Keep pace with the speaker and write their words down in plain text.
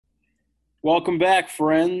Welcome back,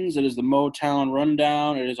 friends. It is the Motown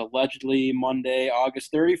Rundown. It is allegedly Monday,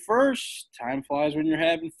 August 31st. Time flies when you're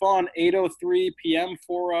having fun. 8:03 p.m.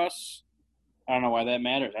 for us. I don't know why that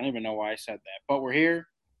matters. I don't even know why I said that. But we're here.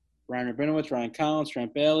 Ryan Rabinowitz, Ryan Collins,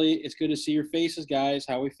 Trent Bailey. It's good to see your faces, guys.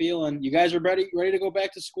 How we feeling? You guys are ready to go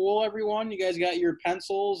back to school, everyone? You guys got your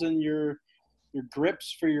pencils and your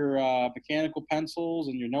grips for your mechanical pencils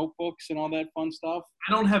and your notebooks and all that fun stuff?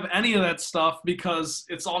 I don't have any of that stuff because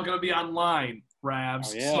it's all going to be online, Oh,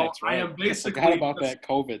 Rabs. yeah, So that's I right. am I forgot basically about that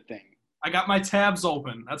COVID thing. I got my tabs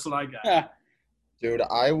open. That's what I got. Yeah. Dude,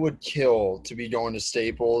 I would kill to be going to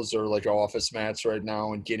Staples or like Office Mats right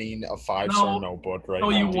now and getting a five-star No, notebook right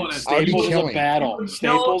no, you now. wouldn't. I'd be Staples is a killing. battle. You would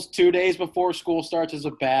Staples 2 days before school starts is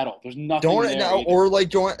a battle. There's nothing Don't there now, either. or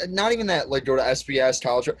like don't not even that. Like go to SBS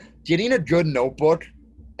College. Getting a good notebook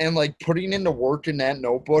and like putting into work in that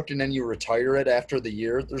notebook, and then you retire it after the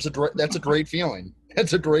year. That's a great feeling.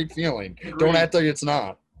 That's a great feeling. Agreed. Don't act like it's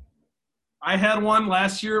not. I had one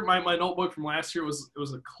last year. My notebook from last year was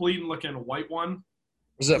a clean looking white one.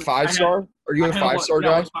 Was it five-star? Are you I a had five-star yeah,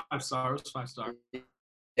 guy? it was 5 star. It was 5 star.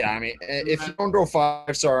 Yeah, I mean, if you don't go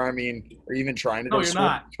five-star, I mean, are you even trying to No, go you're school?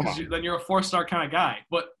 not. Come 'Cause on. then you're a 4 star kind of guy.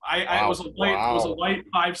 But I Wow, it was a wow. white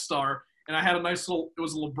 5 star, and I had a nice little. It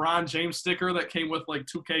was a LeBron James sticker that came with like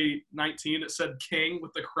 2K19. It said King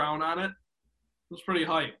with the crown on it. It was pretty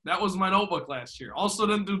hype. That was my notebook last year. Also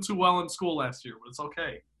didn't do too well in school last year, but it's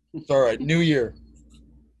okay. It's all right. New year.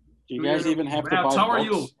 Do you guys even have to Rabs, buy how are books?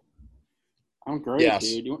 you? I'm great, Yes.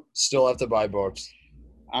 dude. Still have to buy books.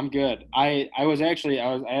 I'm good. I was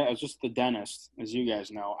just at the dentist, as you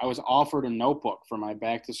guys know. I was offered a notebook for my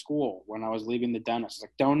back to school when I was leaving the dentist.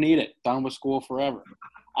 Like, don't need it. Done with school forever.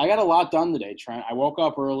 I got a lot done today, Trent. I woke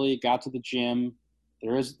up early, got to the gym.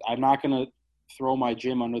 I'm not gonna throw my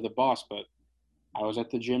gym under the bus, but I was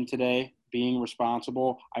at the gym today, being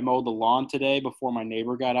responsible. I mowed the lawn today before my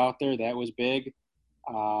neighbor got out there. That was big.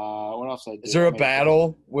 What else did I do? Is there a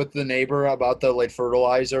battle with the neighbor about the like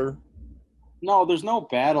fertilizer? No, there's no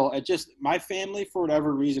battle. It just my family, for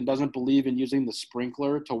whatever reason, doesn't believe in using the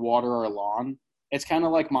sprinkler to water our lawn. It's kind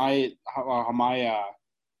of like my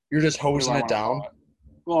You're just what do hosing I it want to down. call it?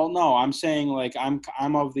 Well, no, I'm saying like I'm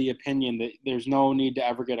of the opinion that there's no need to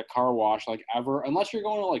ever get a car wash, like ever, unless you're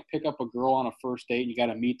going to like pick up a girl on a first date and you got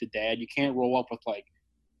to meet the dad. You can't roll up with like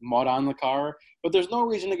mud on the car, but there's no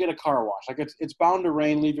reason to get a car wash. Like it's bound to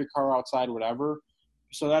rain, leave your car outside, whatever.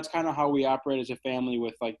 So that's kind of how we operate as a family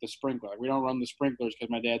with like the sprinkler. Like, we don't run the sprinklers because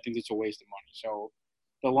my dad thinks it's a waste of money. So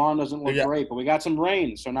the lawn doesn't look Yeah. great, but we got some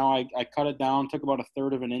rain. So now I cut it down, took about a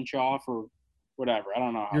third of an inch off or whatever. I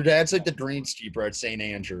don't know. Your dad's like the greenskeeper at St.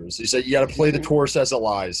 Andrews. He said you got to play the course as it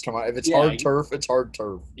lies. Come on, if it's Yeah. hard turf, it's hard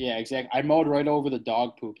turf. Yeah, exactly. I mowed right over the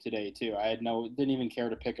dog poop today too. Didn't even care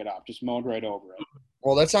to pick it up. Just mowed right over it.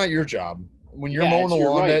 Well, that's not your job. When you're Yeah, mowing the you're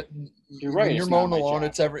lawn, right. You're right, when you're it's not mowing the my lawn,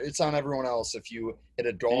 job. it's on everyone else. If you hit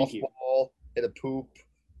a golf Thank you. ball, hit a poop,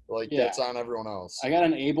 like Yeah. that's on everyone else. I got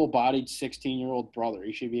an able-bodied 16-year-old brother.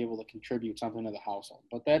 He should be able to contribute something to the household.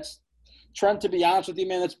 But that's Trent. To be honest with you,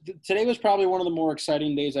 man, today was probably one of the more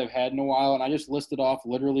exciting days I've had in a while, and I just listed off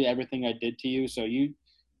literally everything I did to you. So you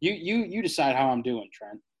decide how I'm doing,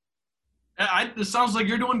 Trent. It sounds like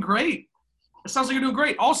you're doing great. It sounds like you're doing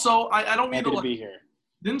great. Also, I don't mean Happy to to be here.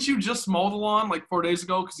 Didn't you just mow the lawn like 4 days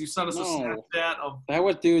ago? Because you sent us a No. Snapchat of. That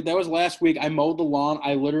was last week. I mowed the lawn.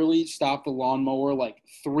 I literally stopped the lawnmower like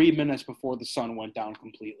 3 minutes before the sun went down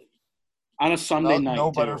completely. On a Sunday night,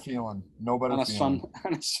 no better too. feeling. No better On a feeling.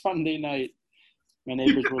 on a Sunday night. My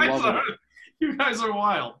neighbors were loving it. You guys are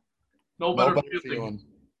wild. No No better better feeling. feeling.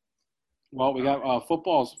 Well, we got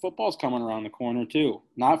football's coming around the corner too.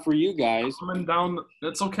 Not for you guys. Coming down.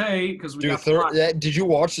 That's okay because we Dude, got. did you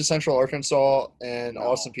watch the Central Arkansas and No.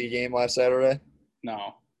 Austin P game last Saturday?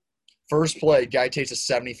 No. First play, guy takes a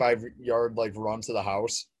 75-yard like run to the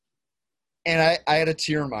house, and I had a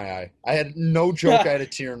tear in my eye. I had no joke. I had a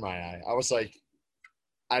tear in my eye. I was like,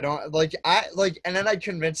 and then I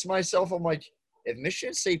convinced myself. I'm like, if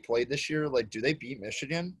Michigan State played this year, like, do they beat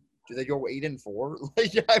Michigan? Do they go 8-4?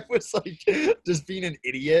 Like, I was like, just being an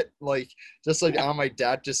idiot, like, just like on my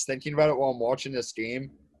deck, just thinking about it while I'm watching this game.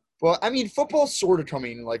 But I mean, football's sort of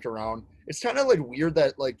coming like around. It's kind of like weird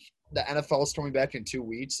that like the NFL is coming back in 2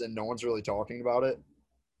 weeks and no one's really talking about it.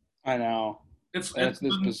 I know. It's This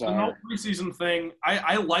the bizarre. no preseason thing.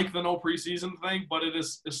 I like the no preseason thing, but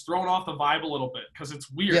it's thrown off the vibe a little bit because it's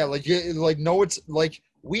weird. Yeah, no, it's like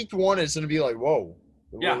week 1 is gonna be like, whoa.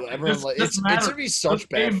 Yeah, Everyone, like, this it's matters. gonna be such This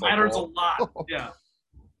bad game matters a football. lot. Yeah,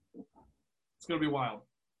 it's gonna be wild.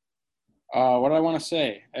 What did I want to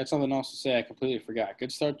say? I had something else to say. I completely forgot.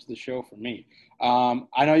 Good start to the show for me.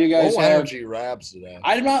 I know you guys Low have energy Rabs today.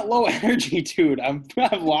 I'm not low energy, dude. I'm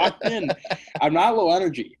locked in. I'm not low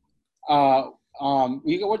energy.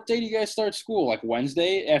 What day do you guys start school? Like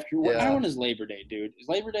Wednesday after? Yeah. When is Labor Day, dude? Is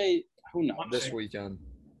Labor Day? Who knows? Monday. This weekend.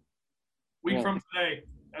 Week Well- from today,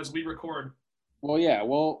 as we record. Well, yeah.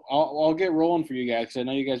 Well, I'll get rolling for you guys because I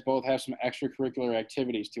know you guys both have some extracurricular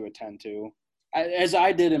activities to attend to, as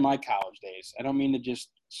I did in my college days. I don't mean to just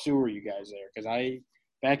sewer you guys there because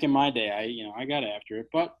back in my day, I got after it,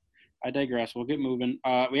 but I digress. We'll get moving.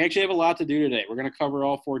 We actually have a lot to do today. We're going to cover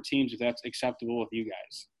all 4 teams if that's acceptable with you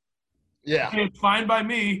guys. Yeah. Okay, fine by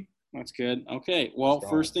me. That's good. Okay. Well, Let's go.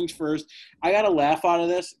 first things first. I got a laugh out of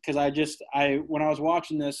this because when I was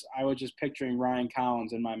watching this, I was just picturing Ryan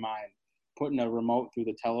Collins in my mind, putting a remote through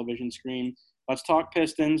the television screen. Let's talk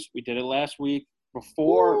Pistons. We did it last week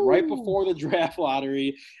right before the draft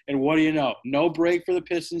lottery. And what do you know? No break for the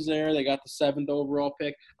Pistons there. They got the 7th overall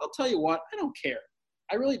pick. I'll tell you what, I don't care.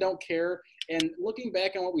 I really don't care. And looking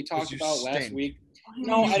back on what we talked you about last stink. week,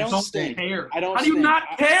 no, I don't stink. care. I don't How do you stink.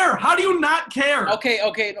 not care? How do you not care?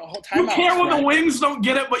 Okay. No, time You out, care when the Trent. Wings don't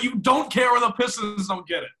get it, but you don't care when the Pistons don't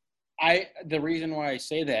get it. The reason why I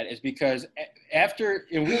say that is because Colin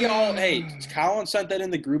sent that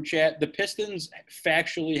in the group chat. The Pistons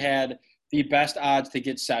factually had the best odds to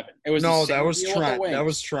get 7. It was No, the same that was deal with the Trent. Wings. That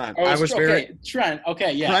was Trent. Oh, I was very. Trent.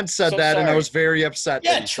 Okay, yeah. Trent said So that, and I sorry. was very upset.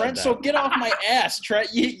 Yeah, that he Trent. said So that. get off my ass, Trent.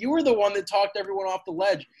 You were the one that talked everyone off the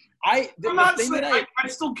ledge. I'm not saying I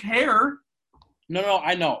still care. No,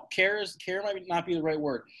 I know. Care might not be the right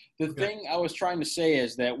word. The Okay. thing I was trying to say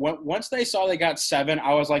is that once they saw they got 7,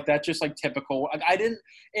 I was like, that's just like typical. I didn't.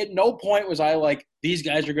 At no point was I like, these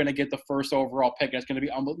guys are going to get the 1st overall pick. That's going to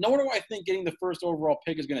be unbelievable. Nor do I think getting the 1st overall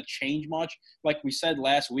pick is going to change much. Like we said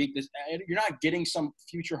last week, you're not getting some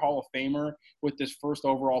future Hall of Famer with this 1st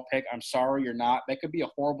overall pick. I'm sorry, you're not. That could be a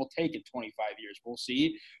horrible take in 25 years. We'll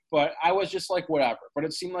see. But I was just like, whatever. But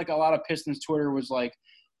it seemed like a lot of Pistons Twitter was like,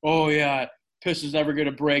 oh yeah, Pistons never get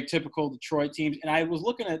a break, typical Detroit teams. And I was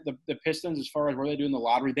looking at the Pistons as far as where they do in the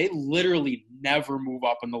lottery. They literally never move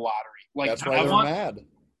up in the lottery. Like, That's why they're mad.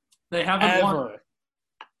 They haven't ever. won.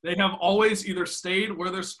 They have always either stayed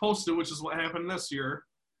where they're supposed to, which is what happened this year,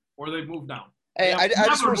 or they've moved down. Hey, I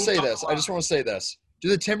just want to say moved up this. the I just want to say this. Do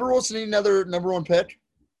the Timberwolves need another number 1 pick?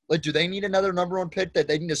 Like, do they need another number 1 pick that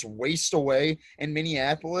they can just waste away in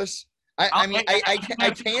Minneapolis? I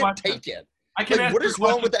can't take it. I can Like, ask what you a is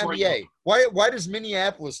wrong with the question for you. NBA? Why does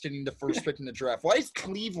Minneapolis getting the 1st pick in the draft? Why is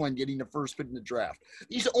Cleveland getting the 1st pick in the draft?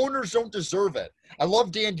 These owners don't deserve it. I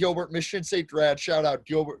love Dan Gilbert, Michigan State grad. Shout out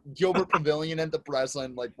Gilbert Pavilion and the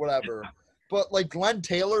Breslin, like whatever. But like Glenn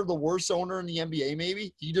Taylor, the worst owner in the NBA,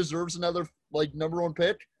 maybe he deserves another like number 1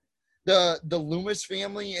 pick. The Loomis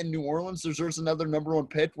family in New Orleans deserves another number 1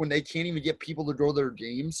 pick when they can't even get people to go to their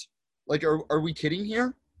games. Like, are we kidding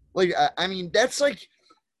here? Like, I mean, that's like.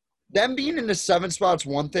 Them being in the 7th spot's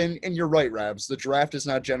one thing, and you're right, Rabs. The draft is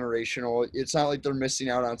not generational. It's not like they're missing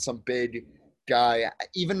out on some big guy.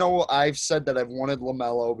 Even though I've said that I've wanted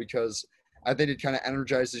LaMelo because I think it kind of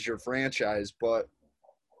energizes your franchise, but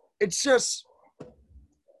it's just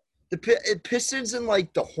the Pistons and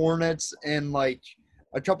like the Hornets and like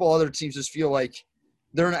a couple other teams just feel like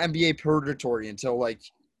they're in NBA purgatory until like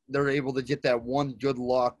they're able to get that one good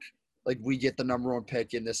luck. Like, we get the number 1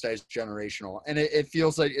 pick in this guy's generational. And it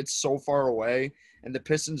feels like it's so far away. And the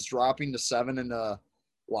Pistons dropping to 7 in the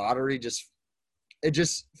lottery just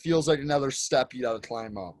feels like another step you got to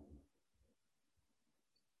climb up.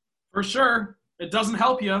 For sure. It doesn't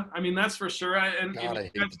help you. I mean, that's for sure. God, I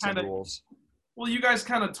hate the Timberwolves. Well, you guys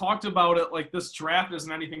kind of talked about it like this draft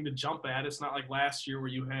isn't anything to jump at. It's not like last year where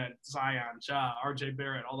you had Zion, Ja, RJ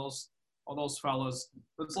Barrett, all those fellas.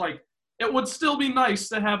 It's like, it would still be nice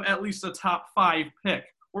to have at least a top 5 pick.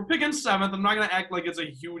 We're picking 7th. I'm not going to act like it's a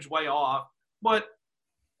huge way off, but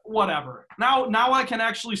whatever. Now I can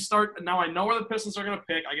actually start. Now I know where the Pistons are going to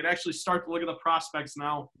pick. I can actually start to look at the prospects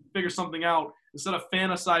now, figure something out, instead of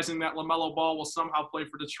fantasizing that LaMelo Ball will somehow play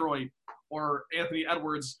for Detroit or Anthony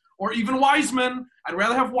Edwards or even Wiseman. I'd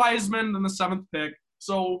rather have Wiseman than the 7th pick.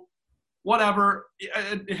 So whatever.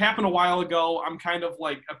 It happened a while ago. I'm kind of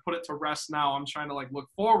like, I put it to rest now. I'm trying to like look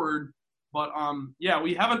forward. But, yeah,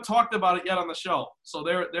 we haven't talked about it yet on the show. So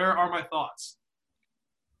there are my thoughts.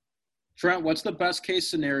 Trent, what's the best case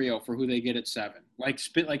scenario for who they get at 7? Like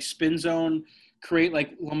spin zone, create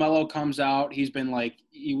like LaMelo comes out.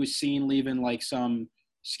 He was seen leaving like some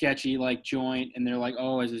sketchy like joint, and they're like,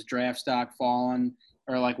 oh, is his draft stock fallen?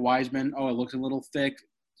 Or like Wiseman, oh, it looks a little thick.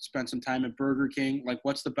 Spent some time at Burger King. Like,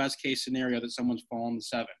 what's the best case scenario that someone's fallen to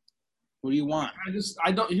 7? Who do you want?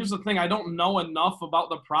 I don't. Here's the thing. I don't know enough about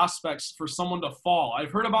the prospects for someone to fall.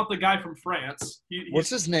 I've heard about the guy from France. What's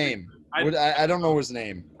his name? I- I don't know his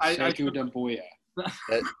name. Sekou Doumbouya.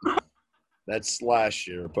 That's last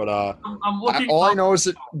year, but I'm looking. all I know is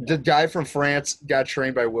that the guy from France got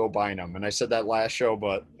trained by Will Bynum, and I said that last show.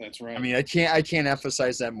 But That's right. I mean, I can't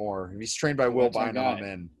emphasize that more. If he's trained by Will that's our Bynum, guy. I'm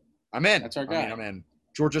in. I'm in. That's our guy. I'm in.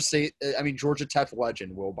 Georgia Tech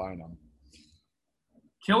legend Will Bynum.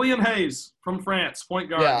 Killian Hayes from France, point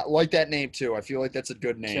guard. Yeah, I like that name too. I feel like that's a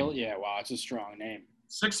good name. Yeah, wow, it's a strong name.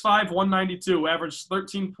 6'5", 192, averaged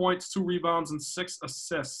 13 points, 2 rebounds, and 6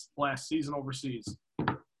 assists last season overseas.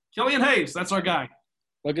 Killian Hayes, that's our guy.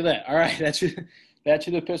 Look at that. All right, that's who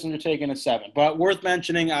the Pistons are taking at 7. But worth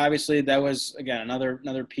mentioning, obviously, that was, again,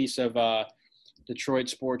 another piece of Detroit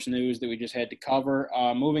sports news that we just had to cover.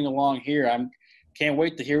 Moving along here, can't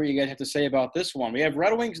wait to hear what you guys have to say about this one. We have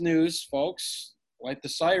Red Wings news, folks. Like the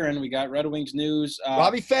siren, we got Red Wings news.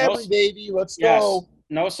 Robbie Fabry, baby, let's go.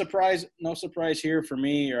 No surprise here for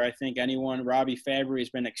me or I think anyone. Robbie Fabry has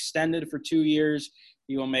been extended for 2 years.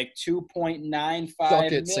 He will make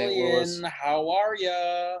 $2.95 million. How are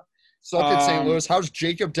ya? Suck it, St. Louis. How's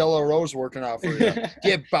Jacob De La Rose working out for you?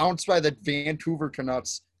 Get bounced by the Vancouver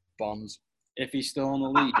Canucks bums. If he's still in the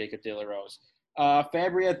league, Jacob De La Rose.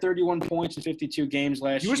 Fabry had 31 points in 52 games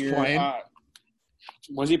last year. He was playing.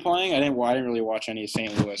 Was he playing? I didn't really watch any of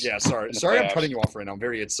St. Louis. Yeah, sorry, I'm cutting you off right now. I'm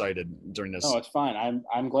very excited during this. No, it's fine.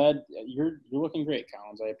 I'm glad you're looking great,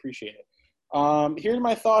 Collins. I appreciate it. Here's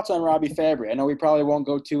my thoughts on Robbie Fabry. I know we probably won't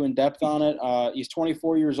go too in depth on it. He's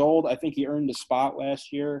 24 years old. I think he earned a spot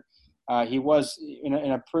last year. He was in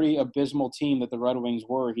a pretty abysmal team that the Red Wings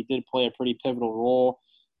were. He did play a pretty pivotal role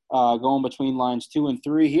going between lines 2 and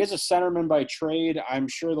 3. He is a centerman by trade. I'm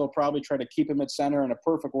sure they'll probably try to keep him at center. In a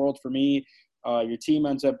perfect world for me, your team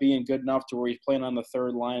ends up being good enough to where he's playing on the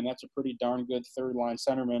third line. That's a pretty darn good third-line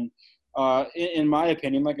centerman. In my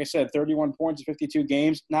opinion, like I said, 31 points in 52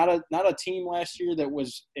 games. Not a team last year that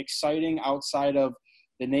was exciting outside of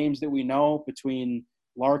the names that we know between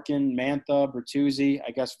Larkin, Mantha, Bertuzzi.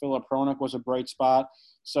 I guess Filip Hronek was a bright spot.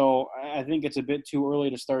 So I think it's a bit too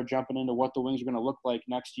early to start jumping into what the Wings are going to look like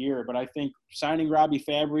next year. But I think signing Robbie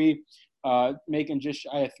Fabry, making just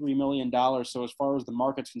shy of $3 million. So as far as the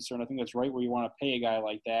market's concerned, I think that's right where you want to pay a guy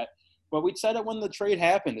like that. But we said it when the trade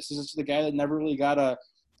happened. This is the guy that never really got a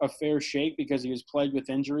fair shake because he was plagued with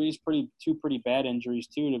injuries, two pretty bad injuries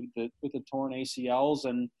too, with the torn ACLs.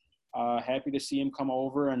 And happy to see him come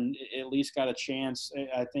over and at least got a chance.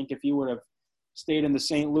 I think if he would have stayed in the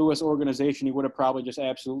St. Louis organization, he would have probably just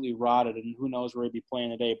absolutely rotted, and who knows where he'd be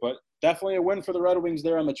playing today. But definitely a win for the Red Wings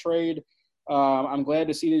there on the trade. I'm glad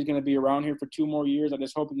to see that he's going to be around here for 2 more years. I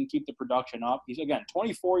just hope he can keep the production up. He's, again,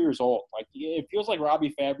 24 years old. Like, it feels like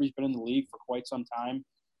Robbie Fabry's been in the league for quite some time.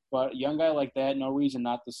 But a young guy like that, no reason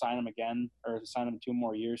not to sign him again or to sign him 2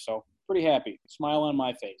 more years. So pretty happy. Smile on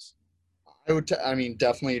my face. I mean,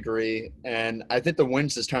 definitely agree. And I think the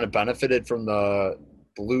Wings has kind of benefited from the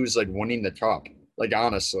Blues, like, winning the cup. Like,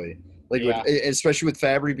 honestly. Like, Yeah. Especially with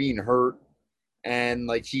Fabry being hurt. And,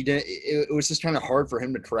 like, it was just kind of hard for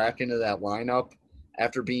him to crack into that lineup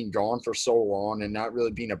after being gone for so long and not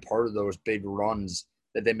really being a part of those big runs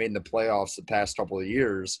that they made in the playoffs the past couple of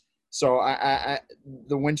years. So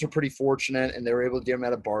the Wings are pretty fortunate, and they were able to get him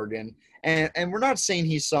at a bargain. And we're not saying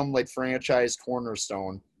he's some, like, franchise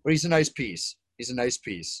cornerstone, but he's a nice piece. He's a nice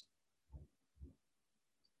piece.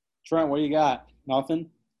 Trent, what do you got? Nothing?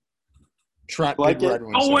 Trent, Like big it? Red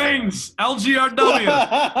Wings. Oh, Wings!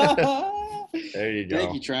 LGRW! There you go.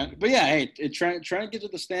 Thank you, Trent. But yeah, hey, Trent gives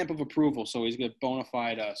it the stamp of approval, so he's a bona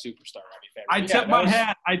fide superstar. I tip my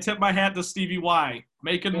hat. I tip my hat to Stevie Y.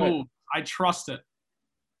 Making Good. move. I trust it.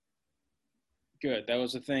 Good. That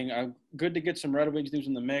was the thing. Good to get some Red Wings news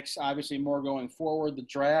in the mix. Obviously, more going forward. The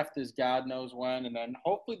draft is God knows when, and then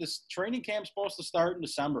hopefully this training camp's supposed to start in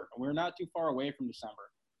December. We're not too far away from December,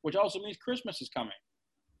 which also means Christmas is coming.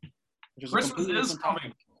 Christmas is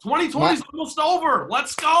coming. 2020 is almost over.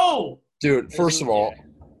 Let's go. Dude, first of all,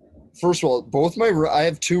 I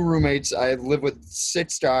have 2 roommates. I live with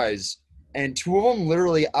 6 guys, and 2 of them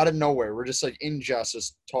literally out of nowhere. We're just like in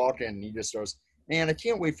just talking. And he just goes, "Man, I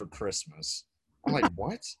can't wait for Christmas." I'm like,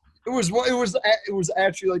 "What?" It was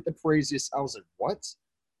actually like the craziest. I was like, "What?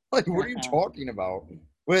 Like, what are you talking about?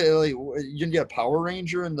 Wait, like, you gonna get a Power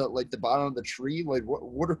Ranger in the bottom of the tree? Like,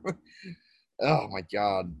 what are? Oh my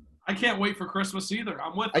God." I can't wait for Christmas either.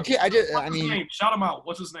 I'm with him. What's his name? Shout him out.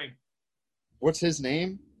 What's his name? What's his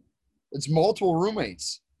name? It's multiple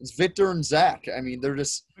roommates. It's Victor and Zach. I mean, they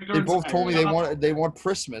both told me they want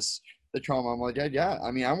Christmas to come. I'm like, yeah.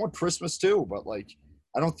 I mean, I want Christmas too, but like,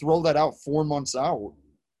 I don't throw that out 4 months out.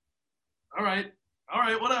 All right,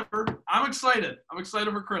 whatever. I'm excited. I'm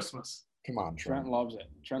excited for Christmas. Come on, Trent. Trent loves it.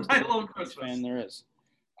 Trent's I the love biggest Christmas. fan there is.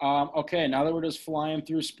 Okay, now that we're just flying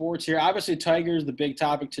through sports here, obviously Tigers the big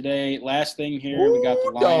topic today. Last thing here, we got the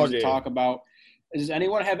Ooh, Lions doggy. to talk about. Does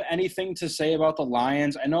anyone have anything to say about the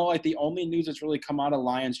Lions? I know like the only news that's really come out of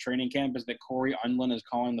Lions training camp is that Corey Undlin is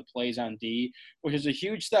calling the plays on D, which is a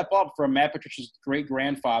huge step up from Matt Patricia's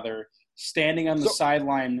great-grandfather standing on the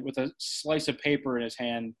sideline with a slice of paper in his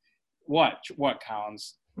hand. What,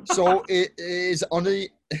 Collins? So it is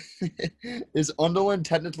is Undlin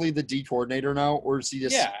technically the D coordinator now, or is he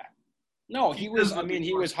just? Yeah. No, he was. is I the mean, D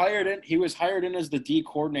he was hired in. He was hired in as the D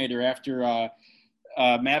coordinator after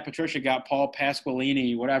Matt Patricia got Paul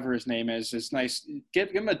Pasqualini, whatever his name is. It's nice. Give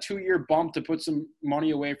him a 2-year bump to put some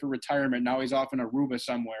money away for retirement. Now he's off in Aruba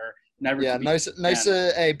somewhere. Never. Yeah, to be nice.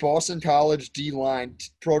 A Boston College D line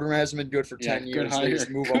program hasn't been good for 10 good years. hire. They just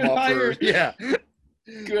move Good them up hire. for yeah.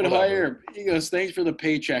 Good Whatever. hire. He goes, thanks for the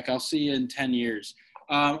paycheck. I'll see you in 10 years.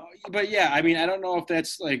 But, yeah, I mean, I don't know if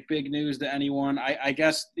that's, like, big news to anyone. I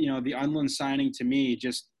guess, the Undlin signing to me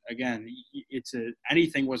just, again,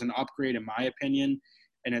 anything was an upgrade in my opinion.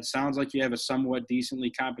 And it sounds like you have a somewhat decently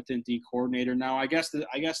competent D coordinator now. I guess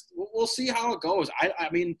we'll see how it goes. I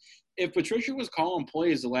mean, if Patricia was calling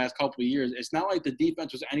plays the last couple of years, it's not like the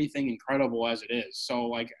defense was anything incredible as it is. So,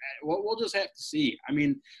 like, we'll just have to see. I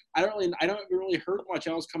mean, I don't really heard much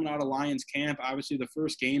else coming out of Lions camp. Obviously, the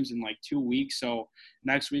first game's in like 2 weeks, so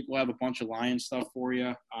next week we'll have a bunch of Lions stuff for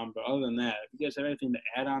you. But other than that, if you guys have anything to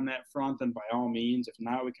add on that front, then by all means. If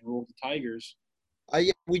not, we can roll the Tigers.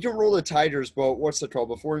 We can roll the Tigers, but what's the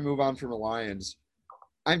trouble? Before we move on from the Lions,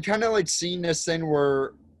 I'm kind of like seeing this thing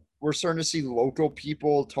where we're starting to see local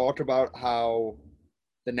people talk about how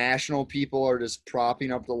the national people are just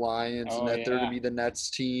propping up the Lions and that they're going to be the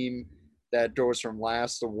Nets team that goes from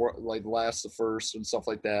last to first and stuff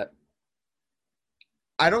like that.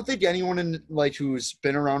 I don't think anyone who's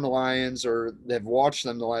been around the Lions or have watched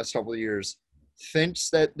them the last couple of years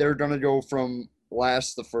thinks that they're going to go from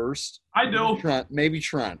last to first. I do. Maybe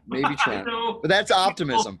Trent. I do. But that's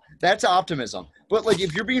optimism. But like,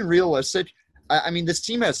 if you're being realistic, I mean, this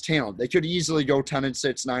team has talent. They could easily go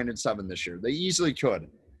 10-6, 9-7 this year. They easily could.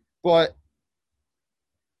 But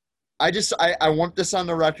I want this on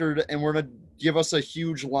the record, and we're going to give us a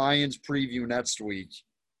huge Lions preview next week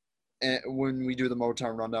when we do the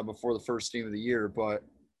Motown Rundown before the first game of the year. But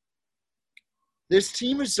this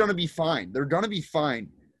team is going to be fine. They're going to be fine.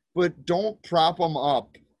 But don't prop them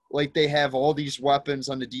up like they have all these weapons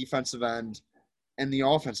on the defensive end and the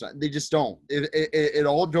offense. They just don't. It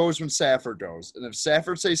all goes when Stafford goes. And if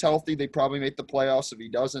Stafford stays healthy, they probably make the playoffs. If he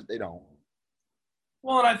doesn't, they don't.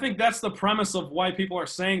 Well, and I think that's the premise of why people are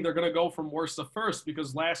saying they're going to go from worst to first,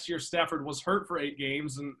 because last year Stafford was hurt for 8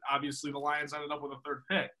 games, and obviously the Lions ended up with a 3rd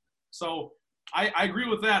pick. So I agree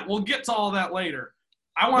with that. We'll get to all that later.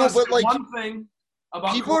 I want to say one thing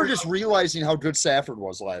about people are just realizing how good Stafford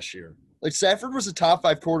was last year. Like, Stafford was a top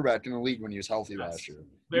 5 quarterback in the league when he was healthy last year.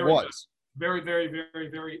 He was. Good. Very, very, very,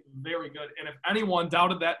 very, very good. And if anyone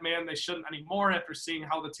doubted that man, they shouldn't anymore after seeing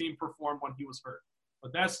how the team performed when he was hurt.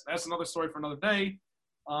 But that's another story for another day.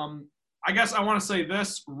 I guess I want to say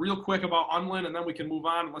this real quick about Undlin, and then we can move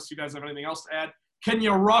on unless you guys have anything else to add. Can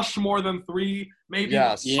you rush more than 3, maybe 5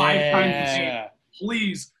 times a game?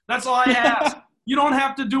 Please. That's all I ask. You don't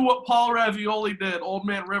have to do what Paul Ravioli did, Old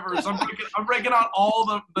Man Rivers. I'm breaking out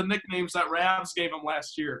all the nicknames that Ravs gave him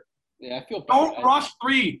last year. Yeah, I feel bad. Don't rush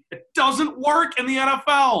 3. It doesn't work in the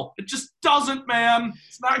NFL. It just doesn't, man.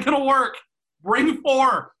 It's not going to work. Bring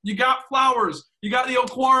 4. You got Flowers. You got the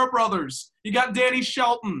Okwara brothers. You got Danny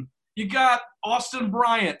Shelton. You got Austin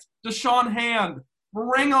Bryant, Deshaun Hand.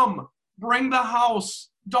 Bring them. Bring the house.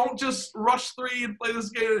 Don't just rush 3 and play this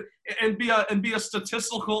game and be a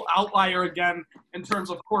statistical outlier again in terms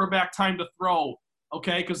of quarterback time to throw.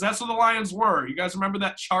 Okay, because that's what the Lions were. You guys remember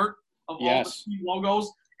that chart of all the team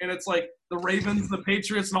logos? And it's like the Ravens, the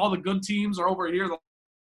Patriots, and all the good teams are over here. The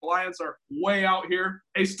Lions are way out here.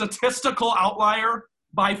 A statistical outlier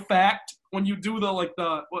by fact when you do the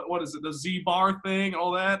what is it, the Z bar thing,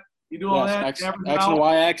 all that. You do all that. X and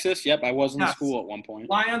Y axis. Yep, I was in school at one point.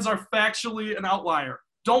 Lions are factually an outlier.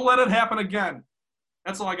 Don't let it happen again.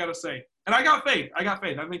 That's all I got to say. And I got faith. I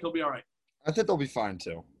think he'll be all right. I think they'll be fine,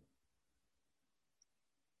 too.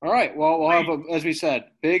 All right. Well, we'll have, as we said,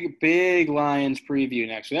 big Lions preview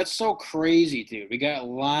next week. That's so crazy, dude. We got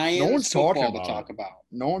Lions football to talk about.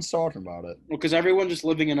 No one's talking about it. Well, because everyone's just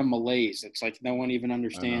living in a malaise. It's like no one even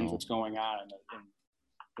understands what's going on in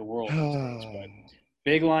the world. But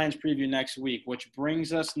Big Lions preview next week, which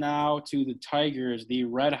brings us now to the Tigers, the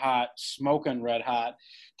smoking red hot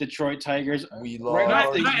Detroit Tigers. We love Right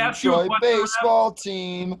now, Did I ask you a Detroit question, Rab? baseball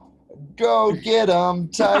team. Go get 'em,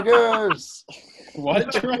 Tigers.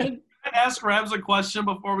 what, Trent? Can I ask Rabs a question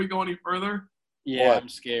before we go any further? Yeah, What? I'm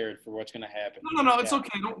scared for what's going to happen. No, it's Yeah.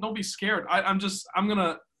 okay. Don't be scared.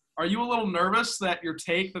 Are you a little nervous that your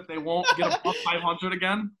take that they won't get above 500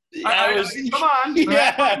 again? Come on. They're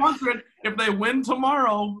at 500. If they win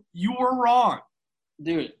tomorrow, you were wrong.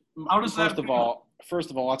 Dude, How does that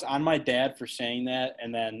First of all, it's on my dad for saying that,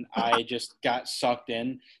 and then I just got sucked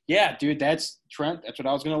in. Yeah, dude, that's Trent. That's what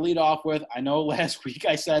I was going to lead off with. I know last week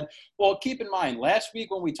I said, well, keep in mind, last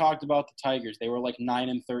week when we talked about the Tigers, they were like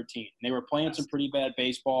 9-13. And they were playing some pretty bad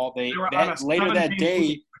baseball. Later that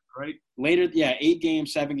day, right? Later, 8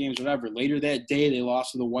 games, 7 games, whatever. Later that day, they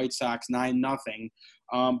lost to the White Sox 9-0.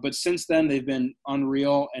 But since then, they've been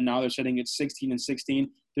unreal, and now they're sitting at 16-16.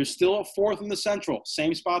 They're still at 4th in the Central,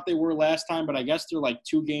 same spot they were last time, but I guess they're like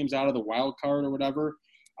 2 games out of the wild card or whatever.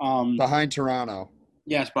 Behind Toronto.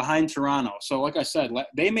 Yes, behind Toronto. So, like I said,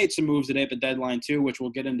 they made some moves today at the deadline too, which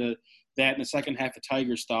we'll get into that in the second half of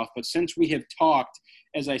Tiger stuff. But since we have talked,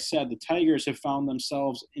 as I said, the Tigers have found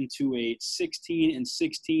themselves into a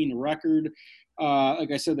 16-16 record.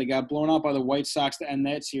 Like I said, they got blown out by the White Sox to end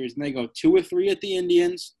that series, and they go 2-3 at the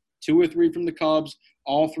Indians, 2-3 from the Cubs,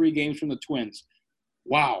 all 3 games from the Twins.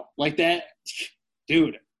 Wow, like that,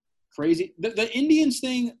 dude, crazy. The Indians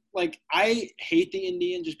thing, like, I hate the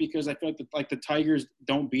Indians just because I feel like the Tigers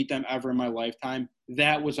don't beat them ever in my lifetime.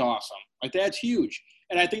 That was awesome. Like, that's huge.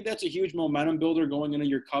 And I think that's a huge momentum builder going into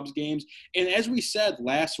your Cubs games. And as we said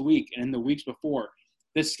last week and in the weeks before,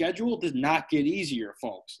 the schedule did not get easier,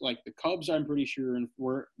 folks. Like, the Cubs, I'm pretty sure,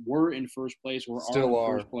 were in first place, Still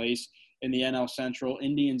are. first place in the NL Central.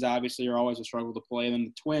 Indians, obviously, are always a struggle to play. And then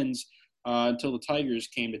the Twins, until the Tigers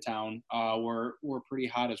came to town, were pretty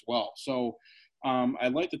hot as well. So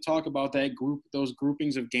I'd like to talk about those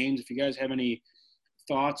groupings of games. If you guys have any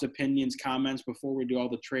thoughts, opinions, comments before we do all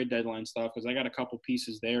the trade deadline stuff, because I got a couple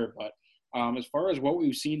pieces there. But as far as what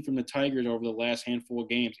we've seen from the Tigers over the last handful of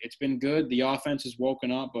games, it's been good. The offense has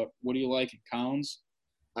woken up, but what do you like at Collins?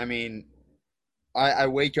 I mean, I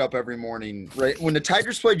wake up every morning, right? When the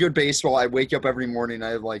Tigers play good baseball, I wake up every morning.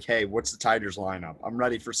 I'm like, hey, what's the Tigers lineup? I'm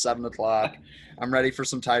ready for 7 o'clock. I'm ready for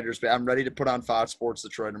some Tigers. I'm ready to put on Fox Sports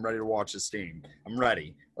Detroit. I'm ready to watch this game. I'm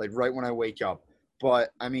ready, like right when I wake up. But,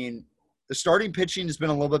 I mean, the starting pitching has been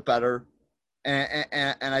a little bit better,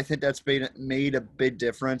 and I think that's made a big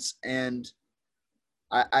difference. And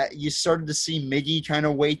you started to see Miggy kind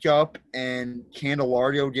of wake up and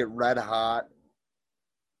Candelario get red hot.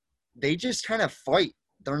 They just kind of fight.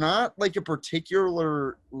 They're not like a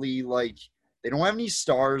particularly like – they don't have any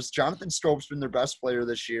stars. Jonathan Scope's been their best player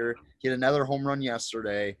this year. He had another home run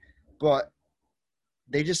yesterday. But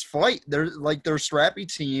they just fight. They're a scrappy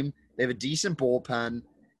team. They have a decent bullpen.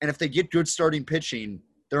 And if they get good starting pitching,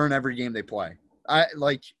 they're in every game they play.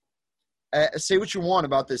 Say what you want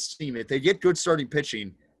about this team. If they get good starting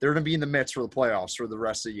pitching, they're going to be in the mix for the playoffs for the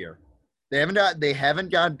rest of the year. They haven't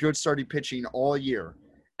got good starting pitching all year.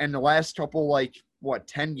 And the last couple,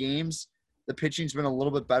 10 games, the pitching's been a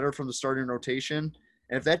little bit better from the starting rotation.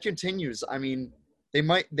 And if that continues, I mean, they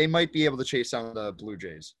might be able to chase down the Blue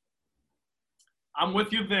Jays. I'm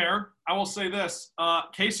with you there. I will say this.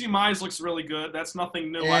 Casey Mize looks really good. That's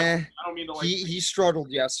nothing new. I don't mean to like – He struggled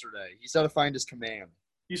yesterday. He's got to find his command.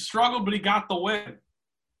 He struggled, but he got the win.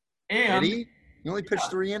 And did he? He only pitched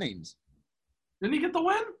 3 innings. Didn't he get the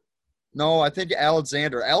win? No, I think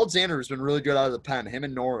Alexander. Alexander has been really good out of the pen. Him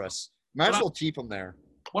and Norris. Might as well keep him there.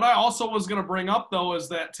 What I also was going to bring up, though, is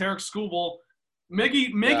that Tarek Skubal,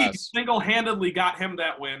 Miggy Yes. single-handedly got him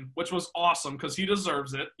that win, which was awesome because he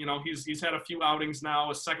deserves it. You know, he's had a few outings now.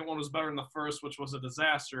 His second one was better than the first, which was a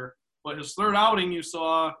disaster. But his third outing, you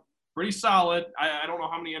saw pretty solid. I don't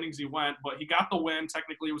know how many innings he went, but he got the win.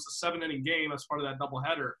 Technically, it was a 7-inning game as part of that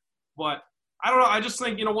doubleheader. But I don't know. I just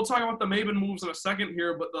think, we'll talk about the Maben moves in a second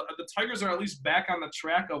here, but the Tigers are at least back on the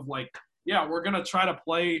track of we're going to try to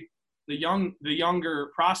play the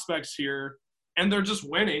younger prospects here, and they're just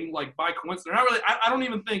winning by coincidence. They're not really. I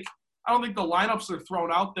don't think the lineups are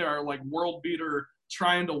thrown out there are world beater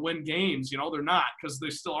trying to win games. They're not, because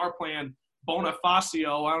they still are playing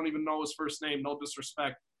Bonifacio. I don't even know his first name. No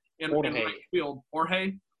disrespect. In right field,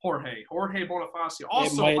 Jorge Bonifacio.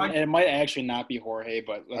 Also, it might actually not be Jorge,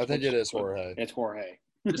 but I think it is Jorge. It's Jorge.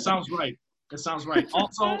 It sounds right.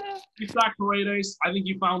 Also, Isaac Paredes, I think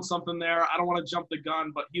you found something there. I don't want to jump the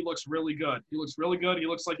gun, but he looks really good. He looks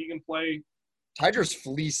like he can play. Tigers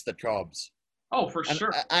fleeced the Cubs. Oh, for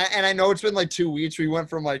sure. And I know it's been 2 weeks. We went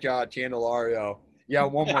from Candelario, Yeah,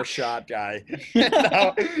 one more shot guy.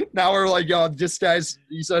 now we're like, yo,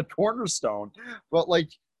 he's a cornerstone. But like,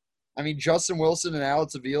 I mean, Justin Wilson and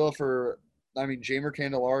Alex Avila Jamer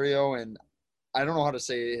Candelario, and I don't know how to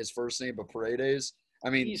say his first name, but Paredes. I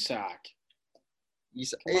mean, Isak.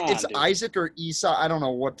 It's dude. Isaac or Isak. I don't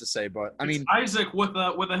know what to say, but I mean, Isaac with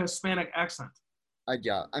a Hispanic accent. I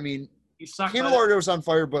mean, Isak Candelario's on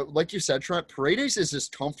fire, but like you said, Trent, Paredes is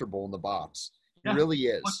just comfortable in the box. He really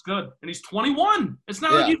is. Looks good, and he's 21. It's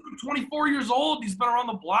not like he's 24 years old. He's been around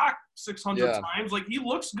the block 600 times. Like, he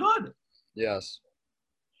looks good. Yes.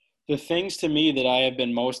 The things to me that I have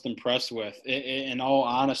been most impressed with, in all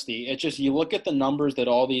honesty, it's just you look at the numbers that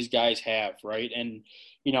all these guys have, right? And,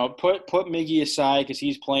 you know, put Miggy aside because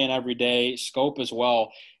he's playing every day, Scope as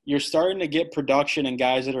well. You're starting to get production and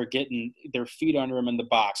guys that are getting their feet under him in the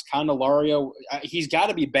box. Candelario, he's got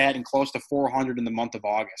to be batting close to 400 in the month of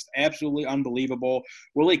August. Absolutely unbelievable.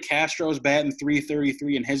 Willie Castro's batting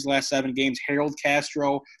 333 in his last 7 games. Harold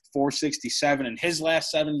Castro, 467 in his last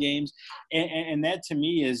 7 games. And that to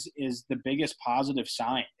me is the biggest positive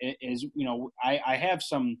sign. I have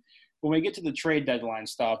some – when we get to the trade deadline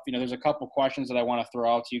stuff, you know, there's a couple questions that I want to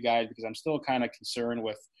throw out to you guys because I'm still kind of concerned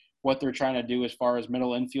with what they're trying to do as far as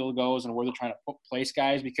middle infield goes and where they're trying to place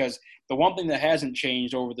guys, because the one thing that hasn't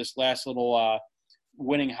changed over this last little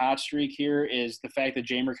winning hot streak here is the fact that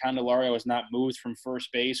Jamer Candelario has not moved from first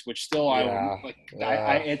base, which still it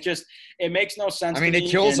makes no sense. I mean,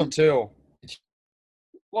 it kills him too.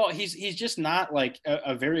 Well, he's just not like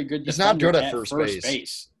a very good defender. He's not good at first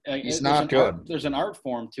base. He's not good. There's an art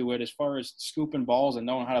form to it as far as scooping balls and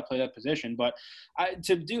knowing how to play that position. But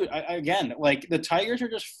again, like the Tigers are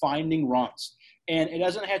just finding runs, and it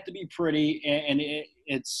doesn't have to be pretty. And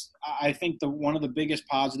I think one of the biggest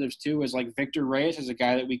positives too is like Victor Reyes is a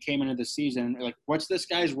guy that we came into the season like, what's this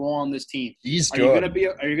guy's role on this team? He's good.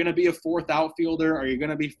 Are you gonna be a fourth outfielder? Are you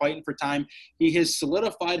gonna be fighting for time? He has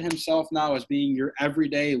solidified himself now as being your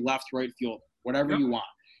everyday left-right fielder, whatever you want.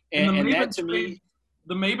 And that to me.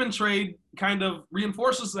 The Maben trade kind of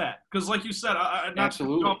reinforces that because, like you said,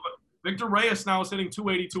 absolutely. But Victor Reyes now is hitting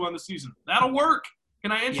 282 on the season. That'll work.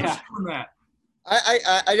 Can I interest you in that?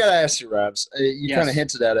 I gotta ask you, Rabs. You kind of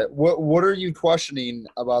hinted at it. What are you questioning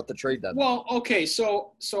about the trade deadline? Well, okay,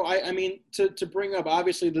 so I mean to bring up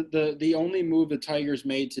obviously the only move the Tigers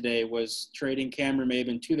made today was trading Cameron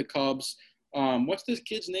Maben to the Cubs. What's this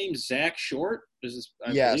kid's name? Zach Short?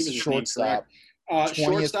 Shortstop.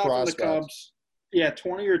 Shortstop from the Cubs. Yeah,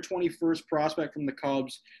 20 or 21st prospect from the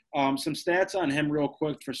Cubs. Some stats on him real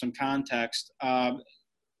quick for some context. I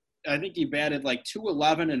think he batted like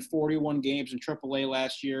 211 in 41 games in AAA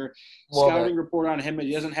last year. Scouting report on him,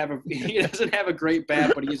 he doesn't have a great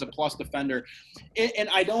bat, but he is a plus defender. And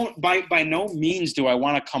I don't by no means do I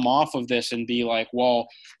want to come off of this and be like, well,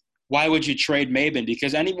 why would you trade Maben?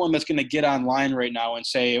 Because anyone that's going to get online right now and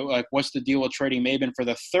say, like, what's the deal with trading Maben for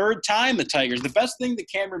the 3rd time, the Tigers? The best thing that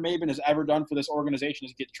Cameron Maben has ever done for this organization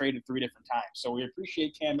is get traded 3 different times. So we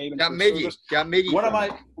appreciate Cam Maben. Got Miggy.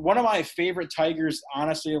 One of my favorite Tigers,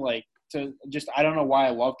 honestly, I don't know why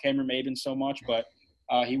I love Cameron Maben so much, but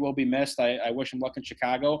he will be missed. I wish him luck in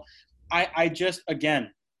Chicago. I'm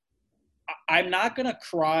not going to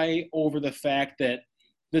cry over the fact that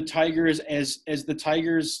the Tigers, as the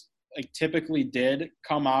Tigers – like typically did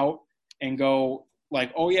come out and go like,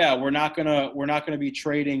 oh yeah, we're not gonna be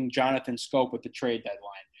trading Jonathan Scope with the trade deadline.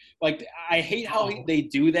 Like I hate how they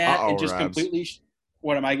do that and just completely.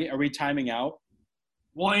 What am I? Are we timing out?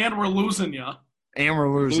 Well, and we're losing you. And we're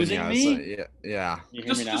losing me? So, yeah. You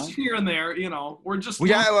hear me now? Just here and there, you know. We're just. To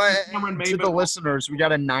the listeners, we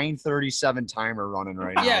got a 9:37 timer running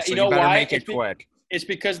right now. Yeah, so you know better why? Make it quick. It's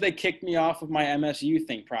because they kicked me off of my MSU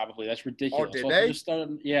thing, probably. That's ridiculous. Oh, did they? We'll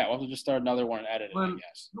have to just start another one and edit it, I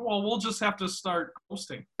guess. Well, we'll just have to start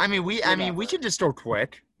posting. I mean, we can just go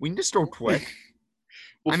quick. We can just go quick.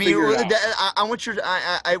 We didn't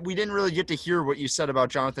really get to hear what you said about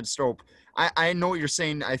Jonathan Scope. I know what you're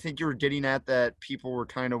saying. I think you were getting at that people were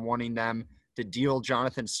kind of wanting them to deal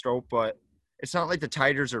Jonathan Scope, but it's not like the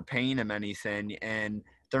Tigers are paying him anything, and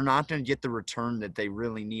they're not going to get the return that they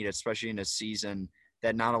really need, especially in a season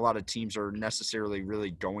that not a lot of teams are necessarily really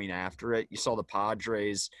going after it. You saw the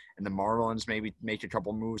Padres and the Marlins maybe make a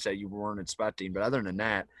couple moves that you weren't expecting. But other than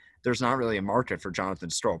that, there's not really a market for Jonathan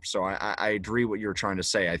Scope. So I agree what you're trying to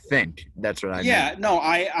say. I think that's what I mean. Yeah, no,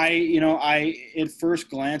 I at first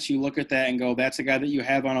glance, you look at that and go, that's a guy that you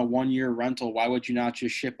have on a 1-year rental. Why would you not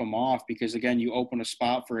just ship him off? Because, again, you open a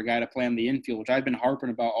spot for a guy to play on the infield, which I've been harping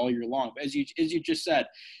about all year long. But as you just said,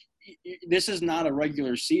 this is not a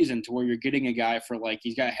regular season to where you're getting a guy for like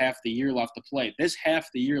he's got half the year left to play. This half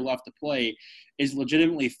the year left to play is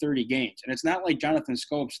legitimately 30 games. And it's not like Jonathan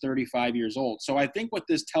Scope's 35 years old. So I think what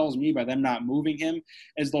this tells me by them not moving him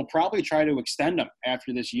is they'll probably try to extend him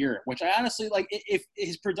after this year, which I honestly like. If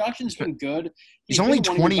his production's been good, he's only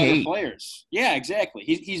been one of your 28 better players. Yeah, exactly.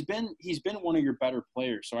 He's been one of your better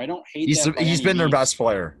players. So I don't hate that. He's been their best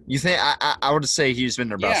player. You think I would say he's been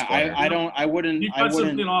their best player. I wouldn't defensively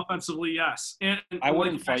and offensively, yes. And I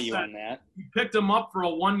wouldn't fight you on that. You picked him up for a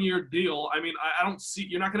 1-year deal. I mean, I don't see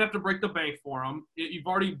you're not gonna have to break the bank for him. You've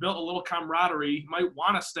already built a little camaraderie. He might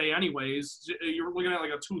want to stay anyways. You're looking at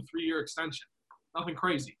like a 2-3 year extension. Nothing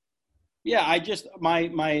crazy. Yeah, I just my